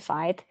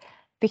justified,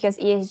 because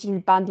ESG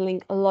is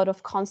bundling a lot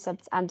of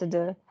concepts under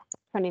the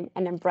acronym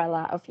and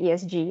umbrella of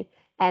ESG.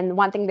 And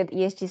one thing that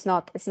ESG is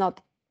not, it's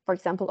not, for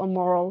example, a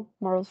moral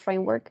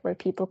framework where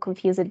people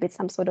confuse it with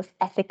some sort of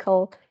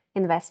ethical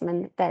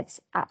investment.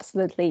 That's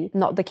absolutely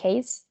not the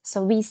case.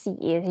 So we see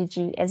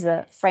ESG as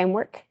a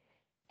framework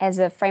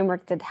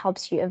that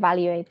helps you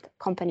evaluate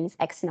companies'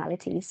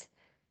 externalities,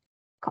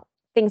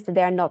 things that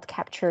they are not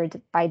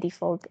captured by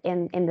default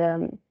in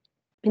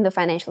the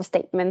financial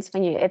statements.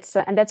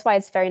 And that's why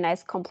it's very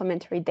nice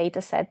complementary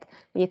data set.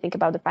 When you think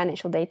about the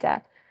financial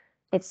data,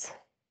 it's,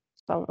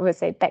 well, I would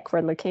say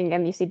backward looking,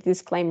 and you see the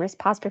disclaimers,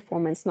 past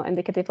performance not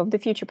indicative of the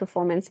future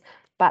performance,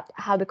 but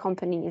how the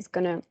company is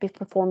going to be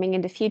performing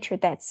in the future,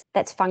 that's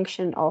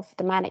function of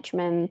the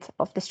management,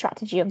 of the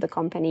strategy of the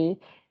company.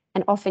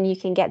 And often you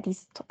can get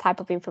these type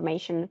of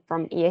information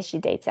from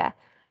ESG data.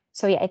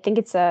 So yeah, I think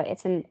it's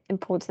an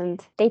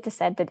important data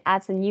set that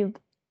adds a new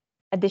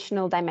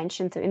additional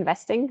dimension to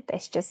investing.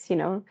 That's just,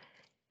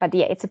 but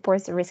yeah, it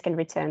supports the risk and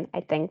return.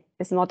 I think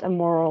it's not a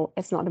moral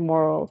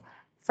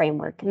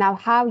framework. Now,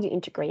 how you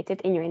integrate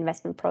it in your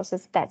investment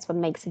process, that's what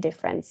makes a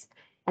difference.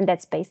 And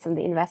that's based on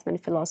the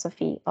investment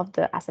philosophy of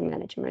the asset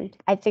management.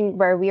 I think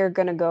where we are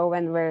going to go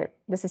and where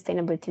the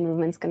sustainability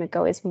movement is going to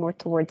go is more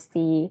towards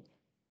the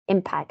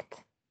impact,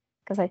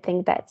 because I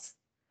think that's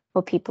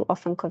what people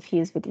often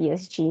confuse with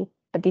ESG,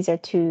 but these are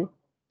two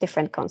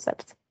different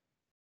concepts.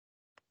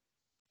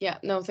 Yeah,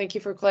 no, thank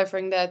you for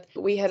clarifying that.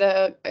 We had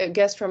a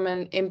guest from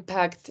an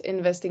impact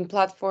investing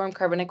platform,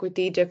 Carbon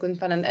Equity, Jacqueline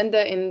van den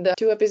Ende, in the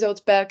 2 episodes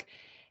back.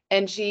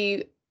 And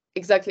she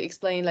exactly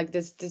explained like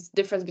this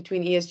difference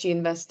between ESG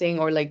investing,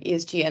 or like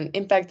ESG and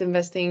impact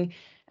investing,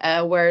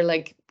 where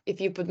like if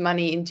you put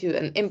money into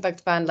an impact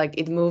fund, like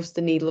it moves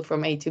the needle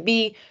from A to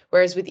B,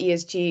 whereas with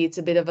ESG, it's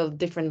a bit of a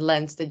different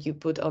lens that you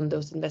put on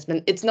those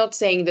investments. It's not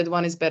saying that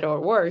one is better or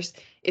worse,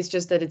 it's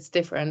just that it's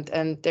different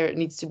and there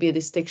needs to be a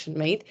distinction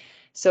made.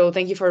 So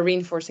thank you for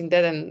reinforcing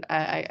that, and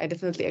I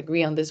definitely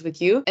agree on this with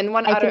you. And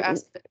one other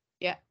aspect,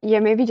 yeah. Yeah,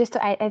 maybe just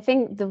I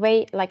think the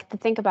way like to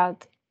think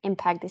about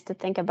impact is to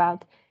think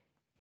about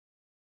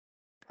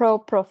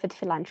pro-profit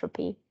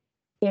philanthropy.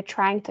 You're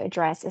trying to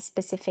address a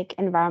specific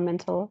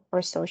environmental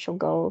or social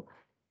goal.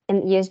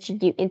 In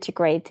ESG, you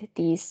integrate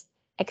these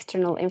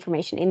external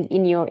information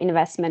in your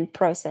investment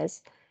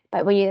process.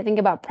 But when you think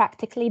about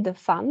practically the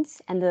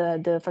funds and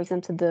the for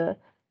example,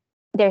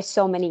 there's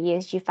so many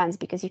ESG funds,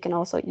 because you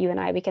and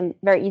I, we can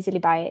very easily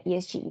buy an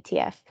ESG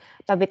ETF.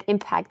 But with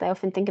impact, I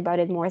often think about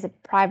it more as a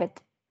private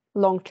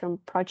long-term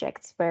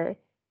projects where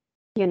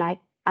you and I,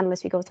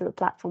 unless we go through a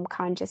platform,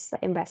 can't just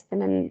invest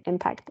in an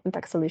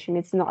impact solution.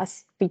 It's not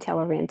as retail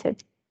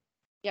oriented.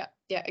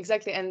 Yeah,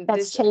 exactly. And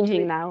that's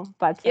changing now,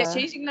 but it's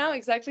changing now.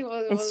 Exactly.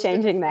 It's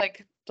changing now.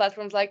 Like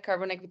platforms like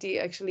Carbon Equity,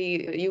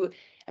 actually, you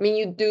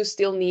do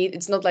still need,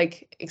 it's not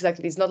like an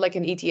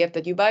ETF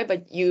that you buy,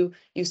 but you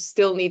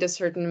still need a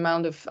certain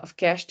amount of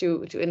cash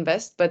to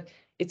invest, but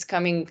it's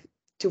coming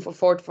to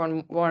afford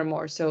for more and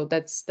more. So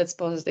that's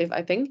positive,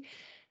 I think.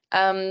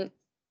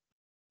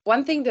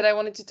 One thing that I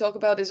wanted to talk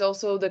about is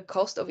also the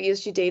cost of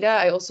ESG data.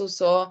 I also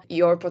saw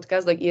your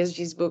podcast, like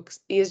ESG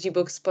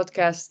Books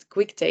podcast,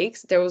 Quick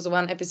Takes. There was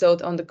one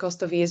episode on the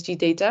cost of ESG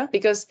data,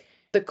 because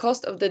the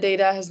cost of the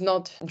data has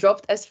not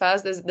dropped as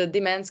fast as the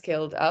demand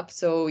scaled up.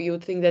 So you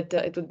would think that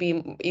it would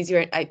be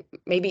easier.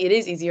 Maybe it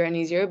is easier and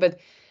easier, but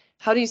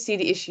how do you see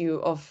the issue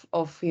of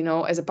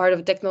as a part of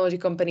a technology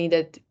company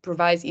that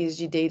provides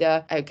ESG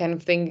data? I kind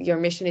of think your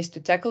mission is to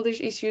tackle this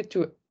issue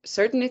to a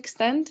certain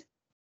extent,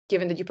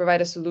 given that you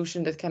provide a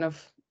solution that kind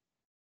of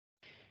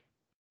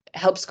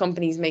helps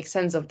companies make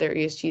sense of their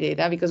ESG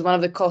data, because one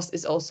of the costs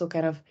is also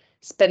kind of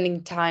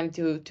spending time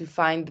to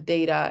find the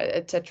data,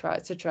 etc.,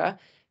 etc.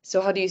 So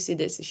how do you see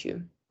this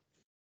issue?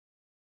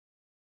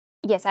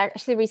 Yes, I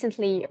actually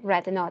recently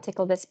read an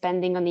article that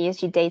spending on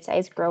ESG data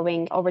is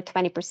growing over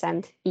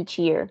 20% each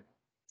year.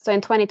 So in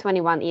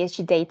 2021,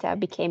 ESG data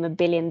became $1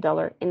 billion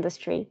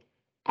industry,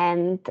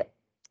 and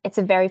it's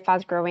a very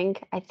fast growing.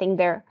 I think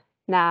there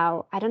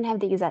now, I don't have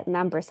the exact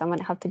numbers, so I'm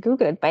gonna have to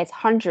Google it, but it's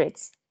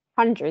hundreds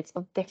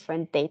of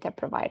different data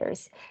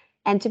providers.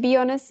 And to be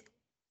honest,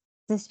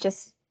 this is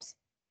just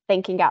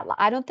thinking out loud.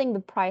 I don't think the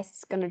price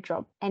is gonna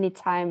drop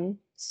anytime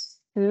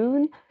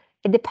soon.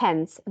 It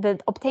depends.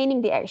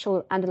 Obtaining the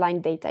actual underlying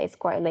data is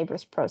quite a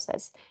laborious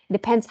process. It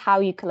depends how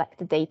you collect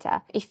the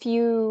data. If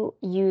you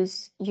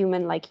use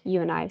human, like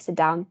you and I, sit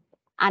down,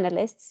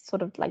 analysts,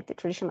 sort of like the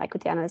traditional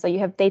equity analysts, or you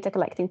have data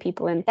collecting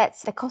people, and that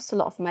costs a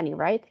lot of money,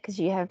 right? Because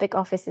you have big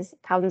offices,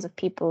 thousands of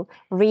people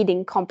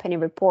reading company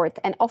report,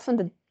 and often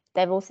the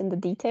devil's in the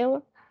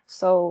detail.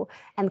 So,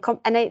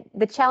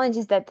 the challenge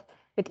is that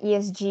with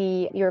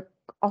ESG, you're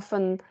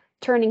often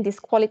turning these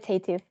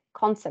qualitative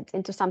concepts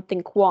into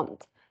something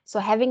quant. So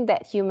having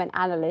that human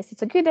analyst,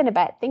 it's a good and a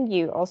bad thing.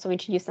 You also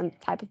introduce some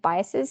type of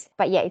biases,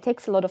 but yeah, it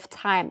takes a lot of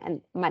time and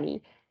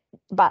money.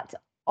 But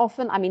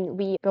often, I mean,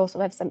 we also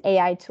have some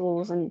AI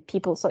tools and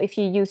people. So if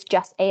you use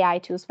just AI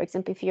tools, for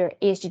example, if you're an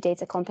ESG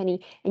data company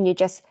and you're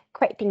just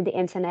scraping the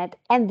internet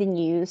and the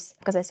news,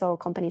 because I saw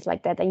companies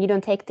like that, and you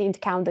don't take into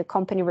account the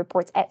company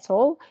reports at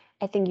all,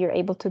 I think you're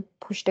able to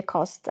push the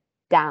cost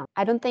down.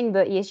 I don't think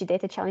the ESG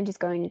data challenge is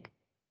going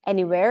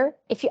anywhere.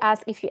 If you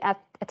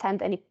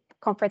attend any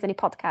conference, any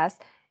podcast,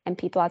 and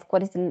people ask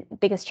what is the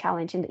biggest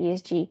challenge in the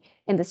ESG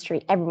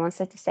industry, everyone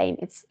says the same.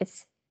 It's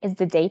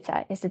the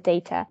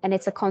data, and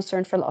it's a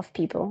concern for a lot of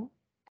people.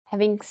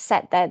 Having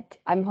said that,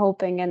 I'm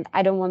hoping, and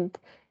I don't want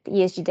the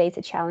ESG data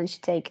challenge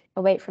to take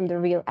away from the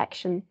real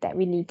action that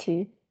we need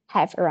to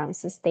have around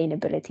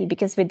sustainability,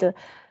 because with the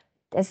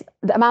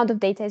amount of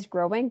data is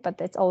growing, but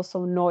there's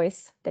also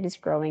noise that is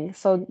growing.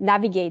 So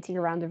navigating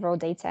around the raw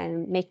data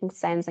and making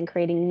sense and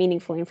creating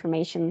meaningful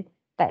information,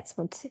 that's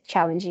what's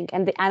challenging.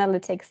 And the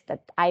analytics,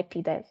 that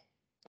IP, that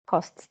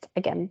costs,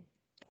 again,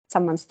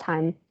 someone's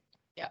time.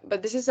 Yeah,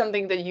 but this is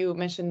something that you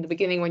mentioned in the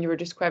beginning when you were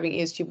describing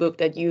ESG book,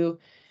 that you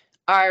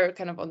are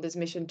kind of on this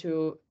mission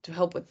to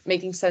help with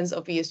making sense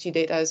of ESG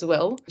data as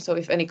well. So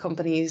if any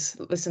company is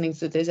listening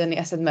to this, any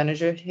asset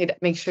manager,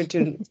 make sure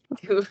to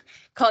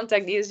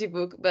contact ESG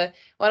book. But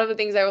one of the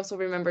things I also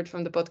remembered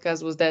from the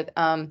podcast was that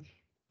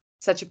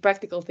such a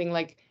practical thing,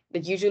 like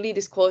that usually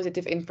this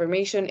qualitative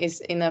information is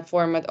in a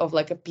format of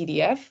like a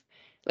PDF.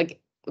 Like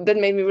that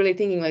made me really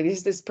thinking, like,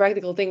 this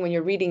practical thing when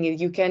you're reading it,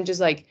 you can't just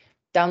like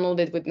download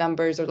it with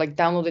numbers or like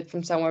download it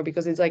from somewhere,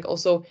 because it's like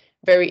also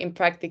very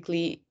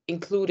impractically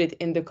included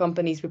in the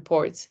company's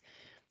reports.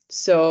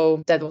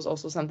 So that was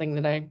also something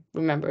that I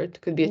remembered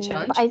could be a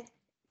challenge. I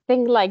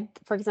think, like,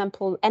 for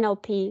example,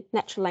 NLP,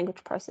 natural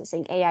language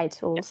processing, AI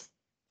tools,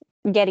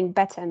 getting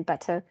better and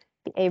better,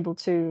 be able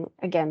to,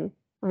 again,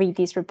 read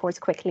these reports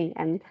quickly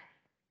and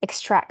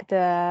extract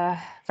the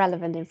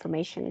relevant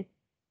information.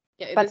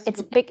 Yeah, but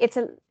it's big.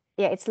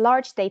 It's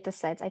large data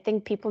sets. I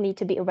think people need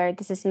to be aware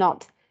this is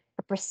not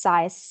a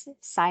precise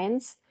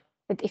science.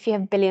 But if you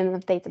have billions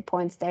of data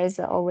points, there is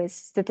always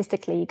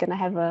statistically you're gonna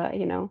have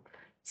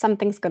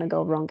something's gonna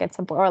go wrong at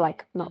some point, or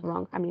like not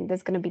wrong. I mean,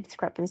 there's gonna be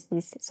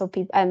discrepancies. So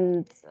people,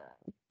 and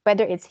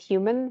whether it's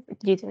human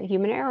due to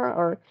human error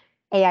or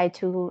AI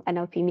tool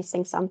NLP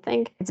missing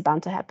something, it's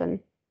bound to happen,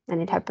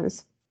 and it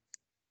happens.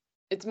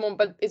 It's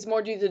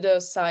more due to the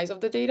size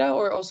of the data,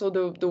 or also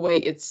the way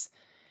it's.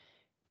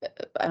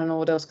 I don't know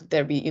what else could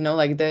there be.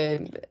 Like there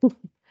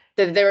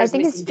is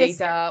missing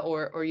data,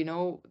 or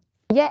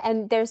Yeah,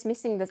 and there's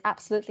missing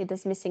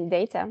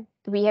data.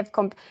 We have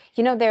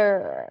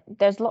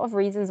there's a lot of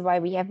reasons why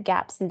we have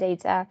gaps in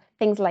data.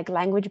 Things like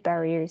language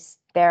barriers.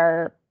 There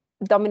are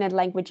dominant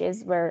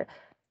languages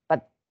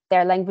but there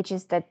are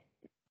languages that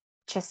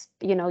just,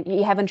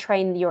 you haven't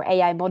trained your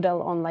AI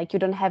model on, like, you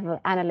don't have an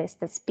analyst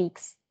that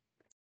speaks,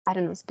 I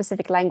don't know,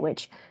 specific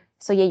language.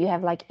 So yeah, you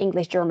have like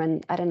English,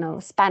 German, I don't know,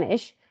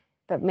 Spanish,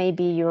 but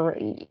maybe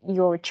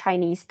your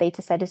Chinese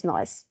data set is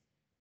not as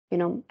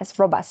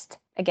robust.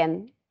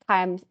 Again,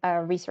 time,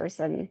 resource,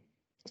 and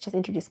it's just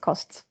introduce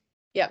costs.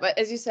 Yeah, but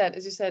as you said,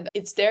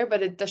 it's there,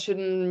 but it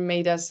shouldn't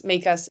make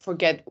us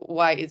forget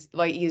why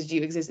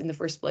ESG exists in the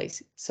first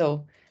place.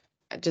 So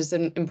just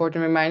an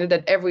important reminder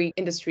that every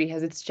industry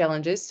has its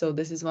challenges. So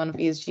this is one of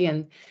ESG,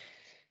 and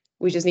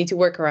we just need to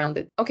work around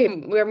it. Okay,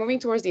 we're moving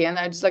towards the end.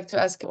 I'd just like to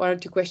ask one or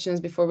two questions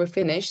before we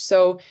finish.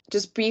 So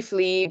just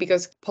briefly,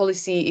 because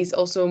policy is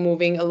also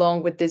moving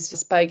along with this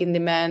spike in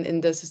demand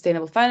in the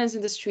sustainable finance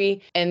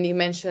industry, and you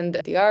mentioned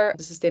the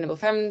Sustainable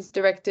Finance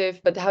Directive,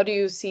 but how do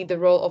you see the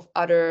role of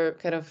other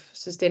kind of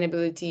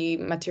sustainability,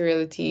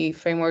 materiality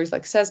frameworks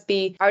like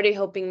SASB? Are they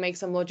helping make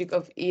some logic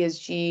of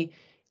ESG?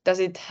 Does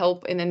it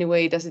help in any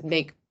way? Does it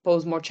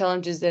pose more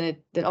challenges than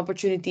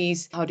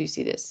opportunities? How do you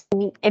see this?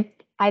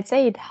 I'd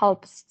say it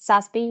helps.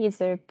 SASB is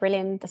a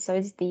brilliant, so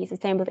it's the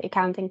Sustainable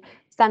Accounting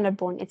Standard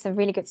Board. It's a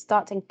really good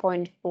starting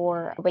point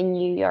for when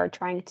you are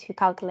trying to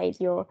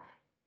calculate your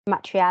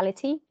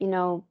materiality.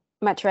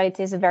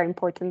 Materiality is a very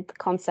important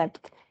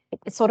concept.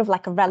 It's sort of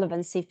like a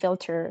relevancy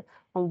filter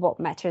on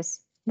what matters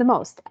the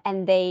most.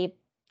 And they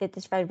did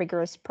this very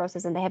rigorous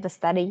process, and they have a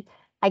study.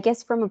 I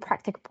guess from a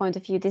practical point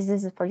of view, this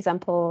is, for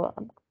example,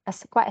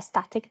 quite a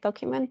static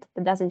document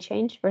that doesn't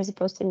change, whereas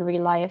opposed to in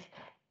real life,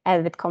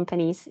 with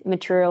companies,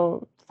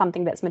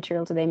 something that's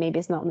material today maybe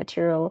is not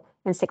material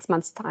in 6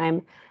 months'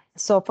 time.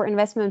 So for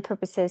investment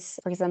purposes,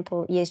 for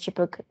example, ESG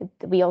book,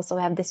 we also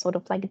have this sort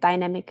of like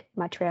dynamic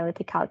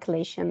materiality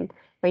calculation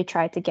where we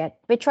try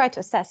to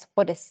assess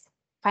what is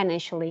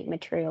financially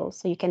material,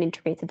 so you can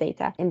integrate the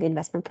data in the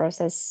investment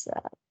process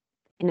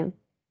in a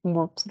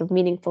more sort of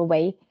meaningful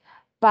way.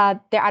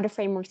 But there are other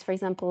frameworks. For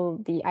example,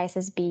 the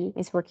ISSB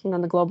is working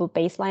on the global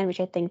baseline,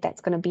 which I think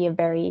that's going to be a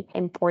very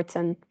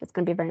important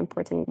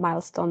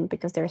milestone,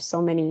 because there are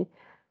so many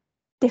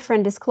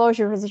different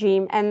disclosure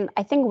regime. And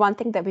I think one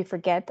thing that we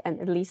forget, and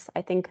at least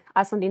I think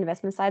us on the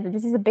investment side, that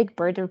this is a big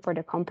burden for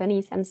the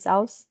companies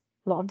themselves.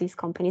 A lot of these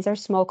companies are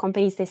small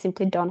companies. They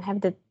simply don't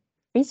have the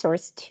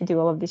resource to do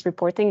all of this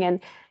reporting, and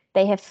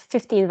they have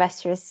 50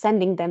 investors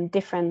sending them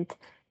different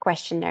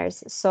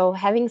questionnaires. So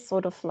having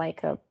sort of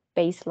like a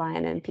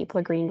baseline and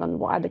people agreeing on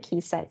what are the key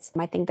sets,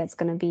 I think that's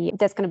going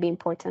to be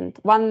important.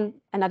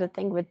 Another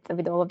thing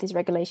with all of these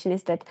regulation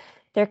is that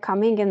they're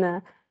coming in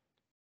a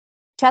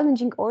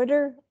challenging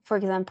order. For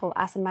example,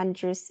 asset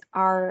managers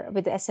are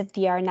with the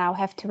SFDR now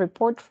have to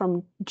report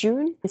from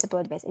June principal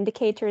advice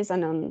indicators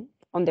and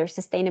on their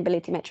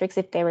sustainability metrics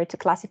if they were to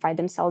classify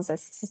themselves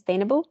as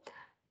sustainable.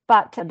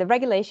 But the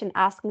regulation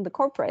asking the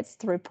corporates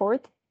to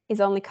report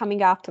is only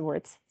coming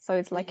afterwards. So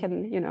it's like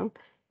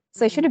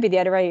so it shouldn't be the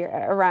other way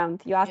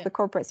around. You ask the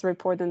corporates to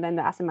report and then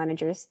the asset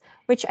managers,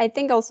 which I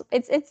think also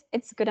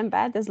it's good and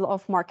bad. There's a lot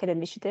of market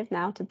initiative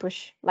now to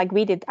push, like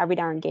we did with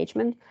our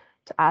engagement,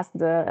 to ask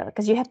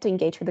because you have to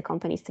engage with the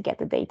companies to get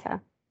the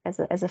data as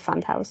a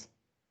fund house.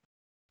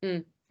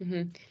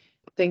 Mm-hmm.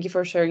 Thank you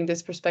for sharing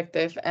this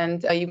perspective.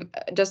 And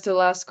just the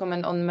last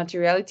comment on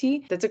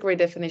materiality. That's a great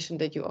definition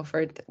that you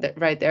offered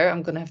right there.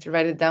 I'm going to have to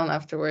write it down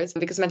afterwards,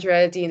 because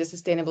materiality in the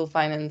sustainable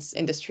finance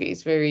industry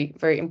is very,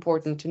 very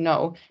important to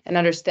know and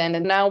understand.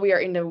 And now we are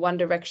in the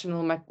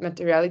one-directional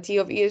materiality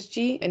of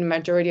ESG in the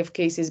majority of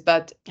cases.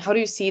 But how do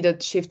you see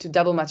that shift to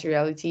double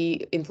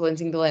materiality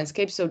influencing the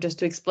landscape? So just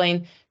to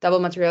explain, double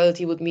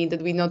materiality would mean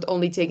that we not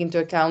only take into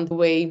account the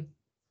way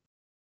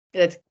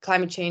that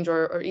climate change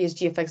or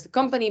ESG affects the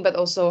company, but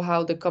also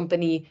how the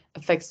company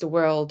affects the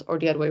world, or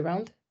the other way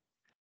around?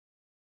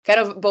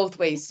 Kind of both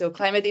ways. So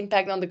climate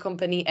impact on the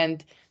company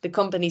and the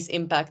company's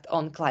impact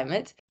on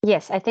climate.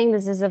 Yes, I think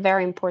this is a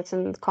very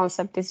important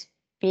concept. It's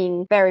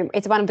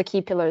one of the key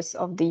pillars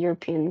of the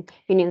European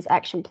Union's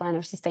action plan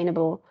of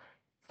sustainable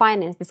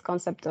finance, this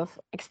concept of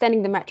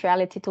extending the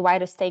materiality to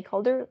wider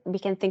stakeholder. We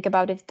can think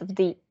about it of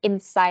the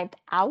inside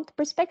out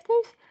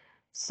perspective.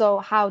 So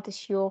how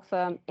does your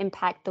firm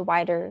impact the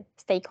wider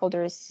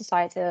stakeholders,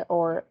 society,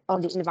 or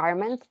the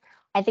environment?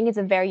 I think it's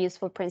a very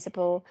useful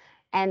principle,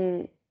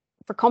 and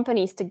for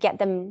companies to get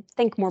them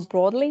think more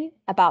broadly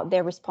about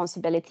their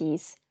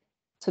responsibilities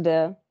to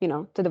the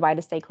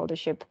wider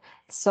stakeholdership.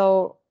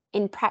 So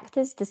in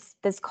practice,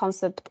 this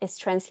concept is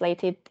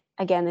translated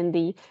again in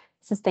the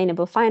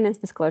Sustainable Finance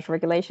Disclosure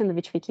Regulation,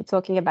 which we keep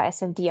talking about,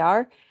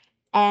 SFDR.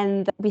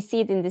 And we see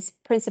it in this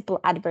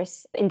principal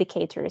adverse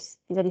indicators.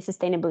 These are the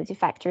sustainability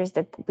factors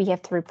that we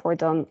have to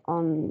report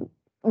on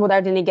what are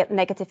the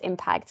negative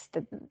impacts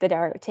that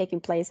are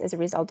taking place as a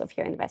result of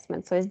your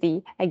investment. So it's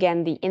the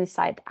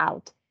inside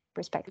out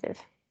perspective.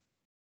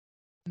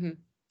 Mm-hmm.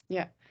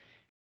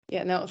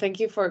 Yeah, no,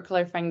 thank you for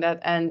clarifying that.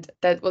 And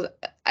that was,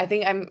 I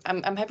think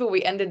I'm happy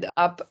we ended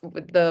up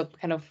with the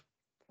kind of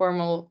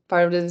formal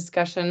part of the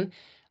discussion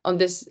on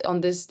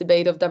this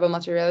debate of double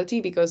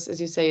materiality, because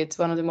as you say, it's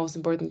one of the most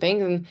important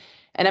things,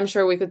 and I'm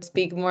sure we could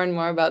speak more and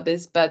more about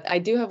this. But I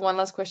do have one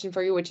last question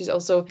for you, which is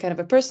also kind of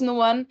a personal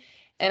one,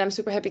 and I'm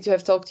super happy to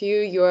have talked to you.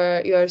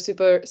 You're a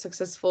super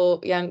successful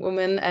young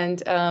woman,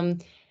 and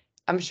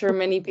I'm sure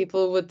many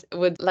people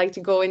would like to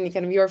go in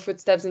kind of your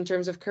footsteps in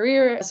terms of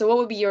career. So what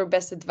would be your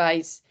best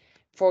advice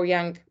for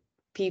young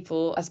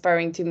people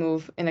aspiring to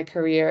move in a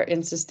career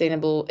in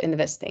sustainable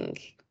investing?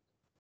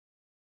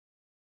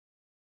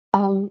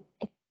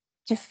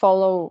 To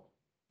follow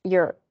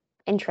your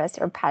interest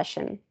or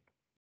passion.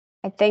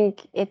 I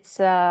think it's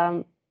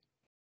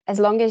as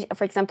long as,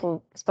 for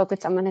example, spoke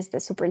with someone who's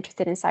super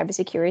interested in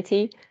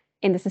cybersecurity,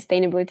 in the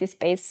sustainability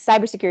space.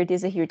 Cybersecurity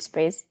is a huge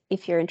space.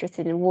 If you're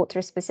interested in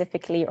water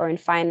specifically or in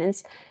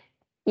finance,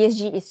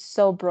 ESG is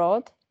so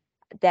broad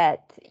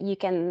that you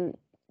can,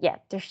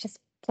 there's just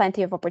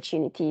plenty of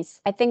opportunities.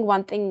 I think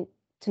one thing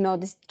to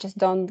note is just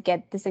don't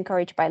get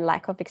disencouraged by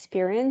lack of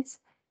experience.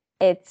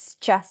 It's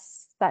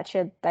just such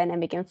a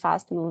dynamic and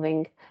fast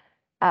moving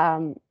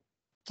area.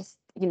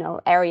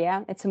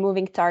 It's a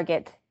moving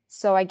target.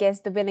 So I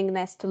guess the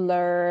willingness to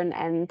learn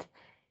and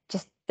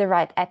just the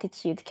right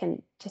attitude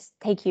can just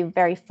take you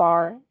very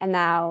far. And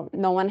now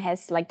no one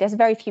has there's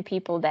very few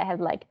people that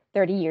have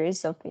 30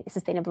 years of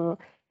sustainable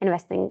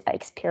investing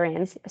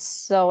experience.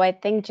 So I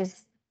think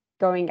just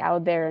going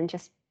out there and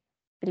just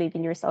believe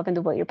in yourself and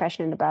do what you're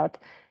passionate about.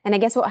 And I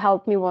guess what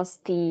helped me was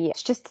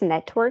just the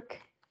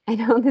network. I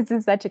know this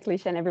is such a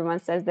cliche and everyone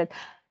says that.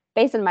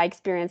 Based on my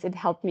experience, it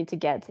helped me to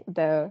get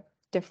the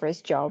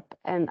first job.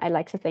 And I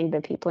like to think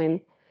that people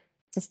in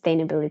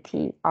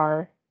sustainability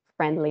are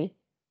friendly.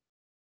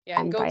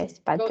 Yeah, and go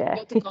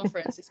to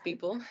conferences,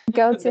 people.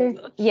 Go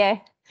to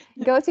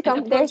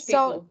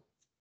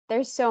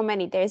there's so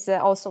many. There's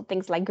also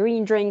things like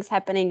green drinks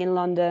happening in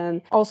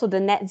London. Also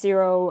there's a net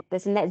zero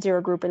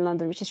group in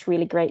London, which is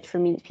really great for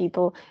meeting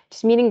people,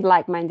 just meeting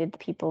like-minded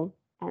people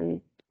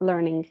and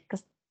learning,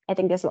 because I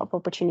think there's a lot of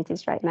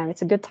opportunities right now.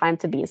 It's a good time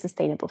to be in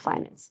sustainable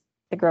finance,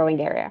 the growing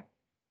area.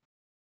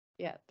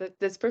 Yeah,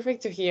 that's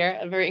perfect to hear.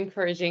 Very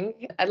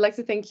encouraging. I'd like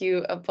to thank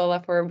you,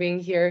 Paula, for being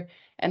here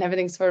and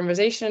having this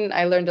conversation.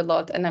 I learned a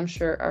lot, and I'm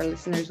sure our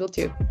listeners will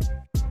too.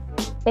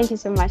 Thank you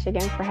so much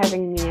again for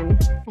having me, and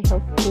I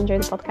hope you enjoy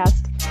the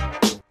podcast.